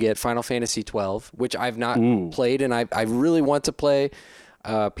going to get Final Fantasy 12, which I've not played, and I really want to play.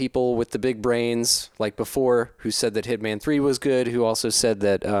 People with the big brains, like before, who said that Hitman 3 was good, who also said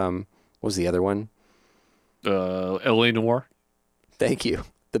that, what was the other one? L.A. Noire. Thank you.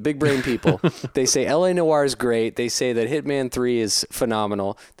 The big brain people. They say L.A. Noire is great. They say that Hitman 3 is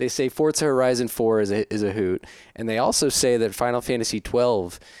phenomenal. They say Forza Horizon 4 is a hoot. And they also say that Final Fantasy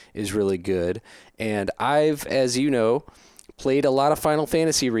 12 is really good. And I've, as you know, played a lot of Final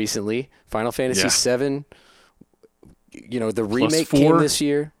Fantasy recently. Final Fantasy 7, the remake came this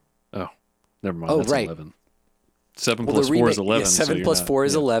year. Oh, never mind. That's right. 11. 7 plus 4 is 11. Yeah, 7 plus 4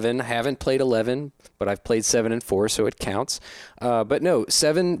 is 11. Haven't played 11, but I've played 7 and 4, so it counts. But no,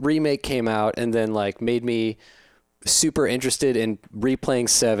 7 remake came out and then like made me super interested in replaying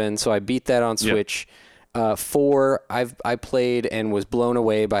 7, so I beat that on Switch. 4, I played and was blown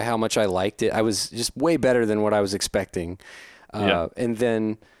away by how much I liked it. I was just way better than what I was expecting.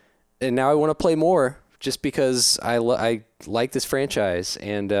 And now I want to play more just because I like this franchise,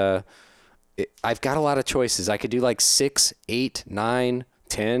 and I've got a lot of choices. I could do like 6, 8, 9,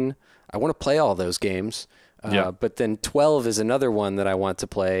 10. I want to play all those games. But then 12 is another one that I want to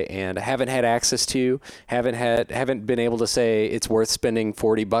play and I haven't had access to, haven't been able to say it's worth spending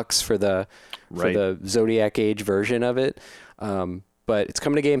 $40 for the Zodiac Age version of it. But it's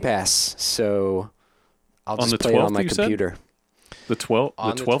coming to Game Pass, so I'll just play 12th, it on my computer. The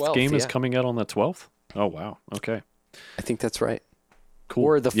 12th game is coming out on the 12th? Oh, wow. Okay. I think that's right. Cool.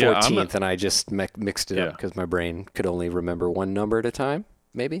 Or the 14th, and I just mixed it up because my brain could only remember one number at a time,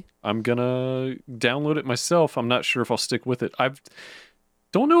 maybe. I'm going to download it myself. I'm not sure if I'll stick with it.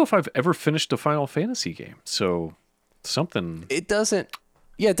 Don't know if I've ever finished a Final Fantasy game, so something... It doesn't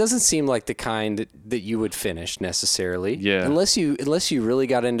seem like the kind that you would finish necessarily. Yeah. Unless you really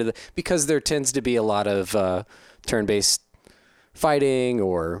got into because there tends to be a lot of turn-based fighting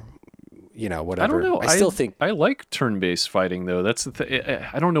or... whatever. I don't know. I still think I like turn-based fighting though. That's the thing.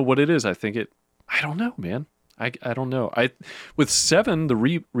 I don't know what it is. I don't know, man. I don't know. With 7,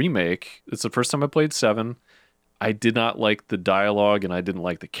 the remake, it's the first time I played 7. I did not like the dialogue and I didn't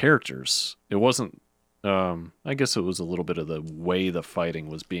like the characters. It wasn't. I guess it was a little bit of the way the fighting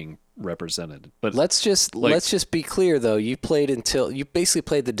was being represented. But let's just be clear though. You basically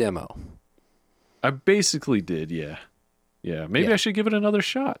played the demo. I basically did. Yeah. Yeah. Maybe I should give it another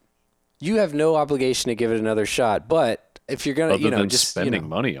shot. You have no obligation to give it another shot, but if you're gonna, just spending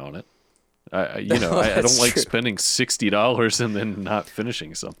money on it, I don't like spending $60 and then not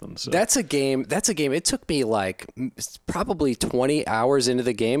finishing something. So that's a game. It took me like probably 20 hours into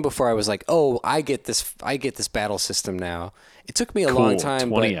the game before I was like, oh, I get this battle system now. It took me a long time.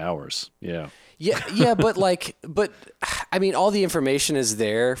 20 hours. Yeah. Yeah, but I mean, all the information is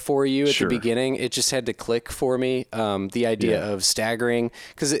there for you at the beginning. It just had to click for me. The idea of staggering,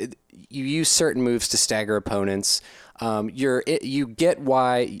 because you use certain moves to stagger opponents. You get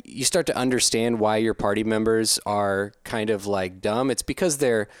why you start to understand why your party members are kind of like dumb. It's because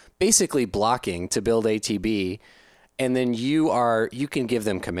they're basically blocking to build ATB. And then you can give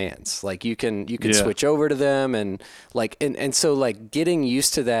them commands. Like you can switch over to them and so like getting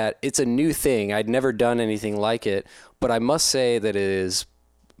used to that, it's a new thing. I'd never done anything like it, but I must say that it is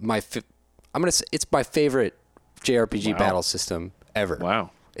it's my favorite JRPG battle system ever.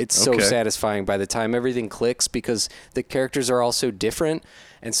 Wow. It's so satisfying by the time everything clicks because the characters are all so different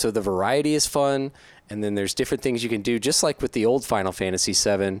and so the variety is fun and then there's different things you can do just like with the old Final Fantasy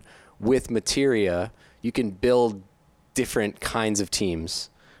VII with materia, you can build different kinds of teams,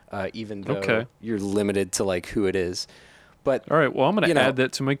 even though you're limited to like who it is. But all right, well, I'm going to add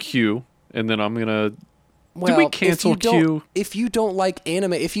that to my queue, and then I'm going to. Do we cancel queue? If you don't like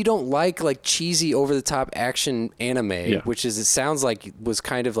anime, if you don't like cheesy over the top action anime, which is it sounds like it was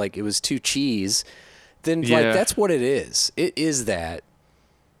kind of like it was too cheese, then like that's what it is. It is that.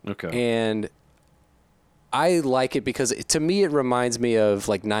 Okay. And I like it because to me it reminds me of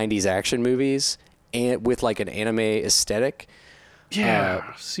like 90s action movies. And with like an anime aesthetic.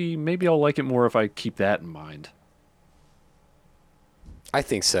 Yeah. See, maybe I'll like it more if I keep that in mind. I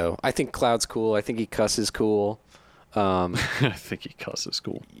think so. I think Cloud's cool. I think he cusses cool. I think he cusses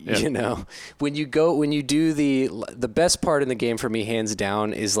cool. Yeah. When you do the best part in the game for me, hands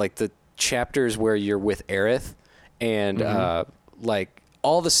down, is like the chapters where you're with Aerith and like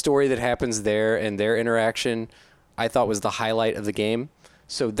all the story that happens there and their interaction, I thought was the highlight of the game.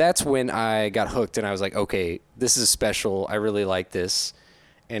 So that's when I got hooked, and I was like, okay, this is special. I really like this.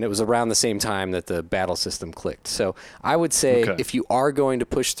 And it was around the same time that the battle system clicked. So I would say if you are going to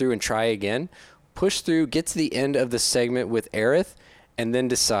push through and try again, push through, get to the end of the segment with Aerith, and then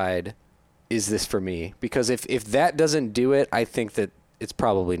decide, is this for me? Because if that doesn't do it, I think that it's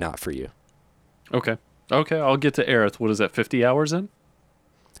probably not for you. Okay, I'll get to Aerith. What is that, 50 hours in?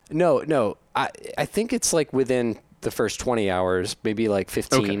 No. I think it's like within the first 20 hours, maybe like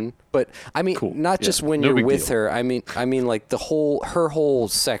 15. Okay. But I mean, not just when you're with her. I mean like her whole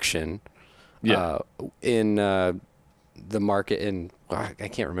section. Yeah. In the market, and I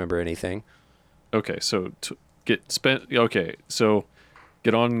can't remember anything. Okay, so so get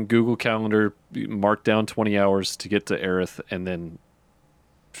on Google Calendar, mark down 20 hours to get to Aerith, and then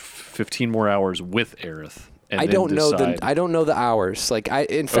 15 more hours with Aerith. I don't know the hours. Like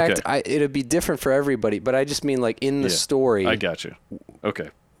it'd be different for everybody, but I just mean like in the story. I got you. Okay.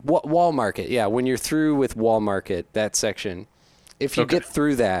 Wall Market, yeah. When you're through with Wall Market, that section, if you get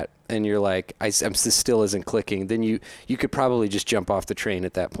through that and you're like, this still isn't clicking, then you could probably just jump off the train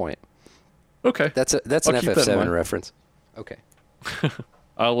at that point. Okay. That's an FF7 reference. Okay.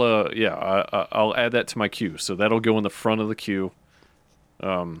 I'll add that to my queue. So that'll go in the front of the queue.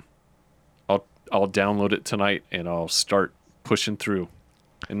 I'll download it tonight and I'll start pushing through.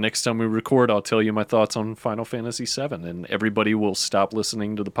 And next time we record, I'll tell you my thoughts on Final Fantasy VII, and everybody will stop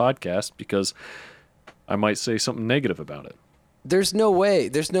listening to the podcast because I might say something negative about it. There's no way.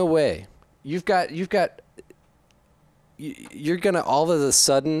 You're gonna all of a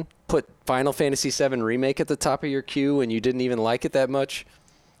sudden put Final Fantasy VII Remake at the top of your queue and you didn't even like it that much?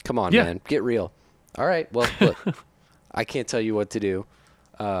 Come on, man. Get real. All right. Well, look, I can't tell you what to do.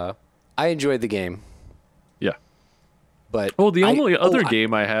 I enjoyed the game. Yeah. But the only other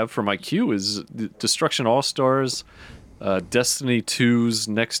game I have for my queue is Destruction All-Stars, Destiny 2's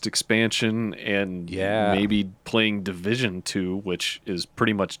next expansion, and maybe playing Division 2, which is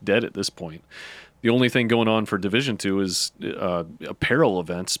pretty much dead at this point. The only thing going on for Division 2 is apparel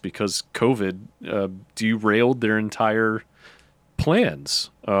events because COVID derailed their entire plans.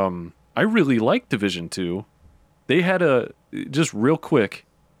 I really like Division 2. They had a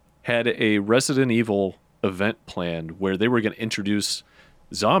Resident Evil event planned where they were going to introduce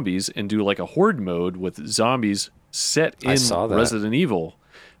zombies and do like a horde mode with zombies set in Resident Evil.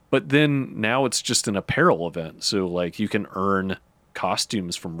 But then now it's just an apparel event. So like you can earn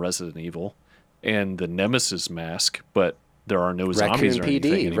costumes from Resident Evil and the Nemesis mask, but there are no zombies or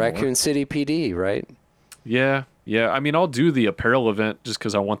anything anymore. Raccoon City PD, right? Yeah. I mean, I'll do the apparel event just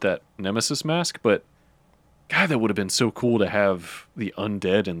because I want that Nemesis mask, but God, that would have been so cool to have the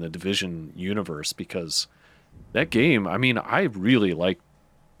undead in the Division universe because that game, I mean, I really like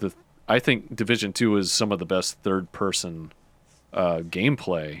I think Division 2 is some of the best third-person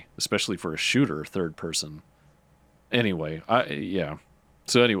gameplay, especially for a shooter third-person. Anyway,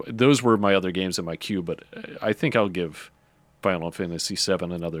 So anyway, those were my other games in my queue, but I think I'll give Final Fantasy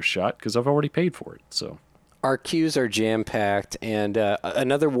VII another shot because I've already paid for it, so... Our queues are jam-packed, and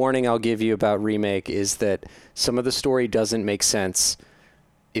another warning I'll give you about Remake is that some of the story doesn't make sense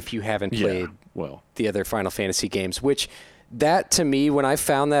if you haven't played the other Final Fantasy games, which that, to me, when I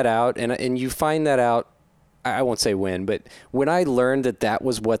found that out, and you find that out, I won't say when, but when I learned that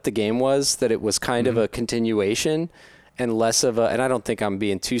was what the game was, that it was kind of a continuation and less of and I don't think I'm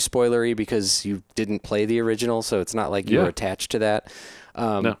being too spoilery because you didn't play the original, so it's not like you're attached to that.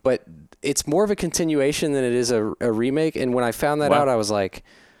 No. But it's more of a continuation than it is a remake. And when I found that out, I was like,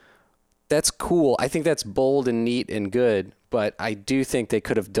 that's cool. I think that's bold and neat and good. But I do think they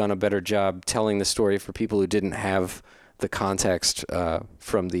could have done a better job telling the story for people who didn't have the context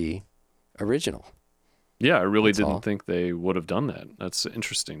from the original. Yeah, I really didn't think they would have done that. That's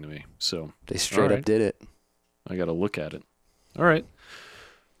interesting to me. So they straight up did it. I got to look at it. All right.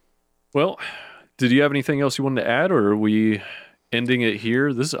 Well, did you have anything else you wanted to add, or are we ending it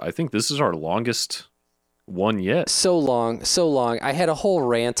here? I think this is our longest one yet. So long. I had a whole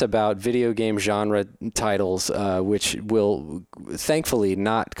rant about video game genre titles, which will thankfully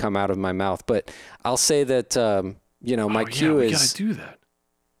not come out of my mouth. But I'll say that my queue is. Gotta do that.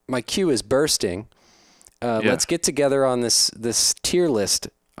 My queue is bursting. Let's get together on this tier list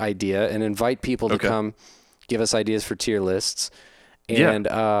idea and invite people to come give us ideas for tier lists. And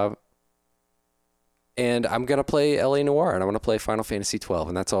and I'm going to play L.A. Noire, and I'm going to play Final Fantasy 12,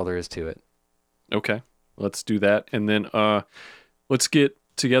 and that's all there is to it. Okay, let's do that. And then let's get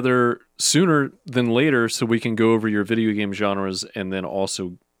together sooner than later so we can go over your video game genres, and then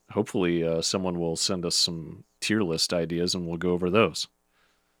also hopefully someone will send us some tier list ideas, and we'll go over those.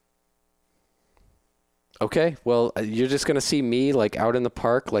 Okay, well, you're just gonna see me like out in the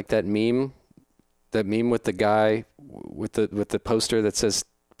park, like that meme with the guy with the poster that says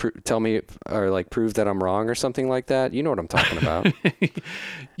tell me or like prove that I'm wrong or something like that. You know what I'm talking about.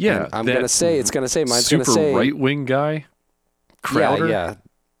 Yeah. And I'm gonna say mine's gonna say super right-wing guy. Crowder?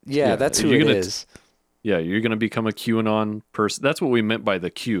 Yeah, that's who it is. Yeah, you're gonna become a QAnon person. That's what we meant by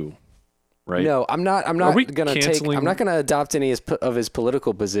the Q, right? No, I'm not gonna adopt any of his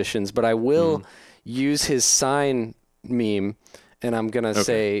political positions, but I will use his sign meme, and I'm gonna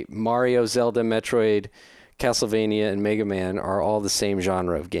say Mario, Zelda, Metroid, Castlevania, and Mega Man are all the same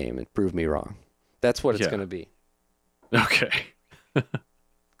genre of game, and prove me wrong. That's what it's gonna be. Okay.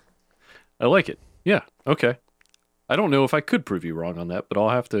 I like it. Yeah. Okay. I don't know if I could prove you wrong on that, but I'll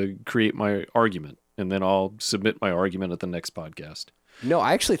have to create my argument, and then I'll submit my argument at the next podcast. No,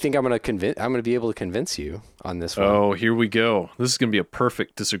 I actually think I'm gonna be able to convince you on this one. Oh, here we go. This is gonna be a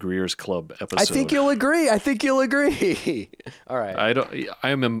perfect Disagreeers Club episode. I think you'll agree. All right. I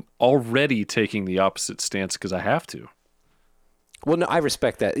am already taking the opposite stance because I have to. Well, no, I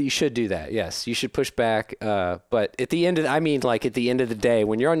respect that. You should do that. Yes, you should push back. But at the end of the day,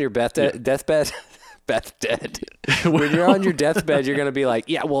 when you're on your deathbed. Beth dead. When you're on your deathbed, you're gonna be like,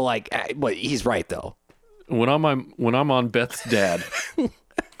 yeah, well, like, but he's right though. When I'm on Beth's dad.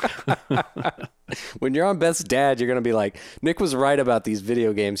 When you're on Beth's dad, you're gonna be like, Nick was right about these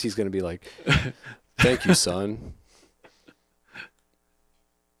video games. He's gonna be like, thank you, son.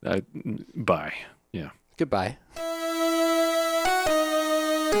 Bye. Yeah. Goodbye.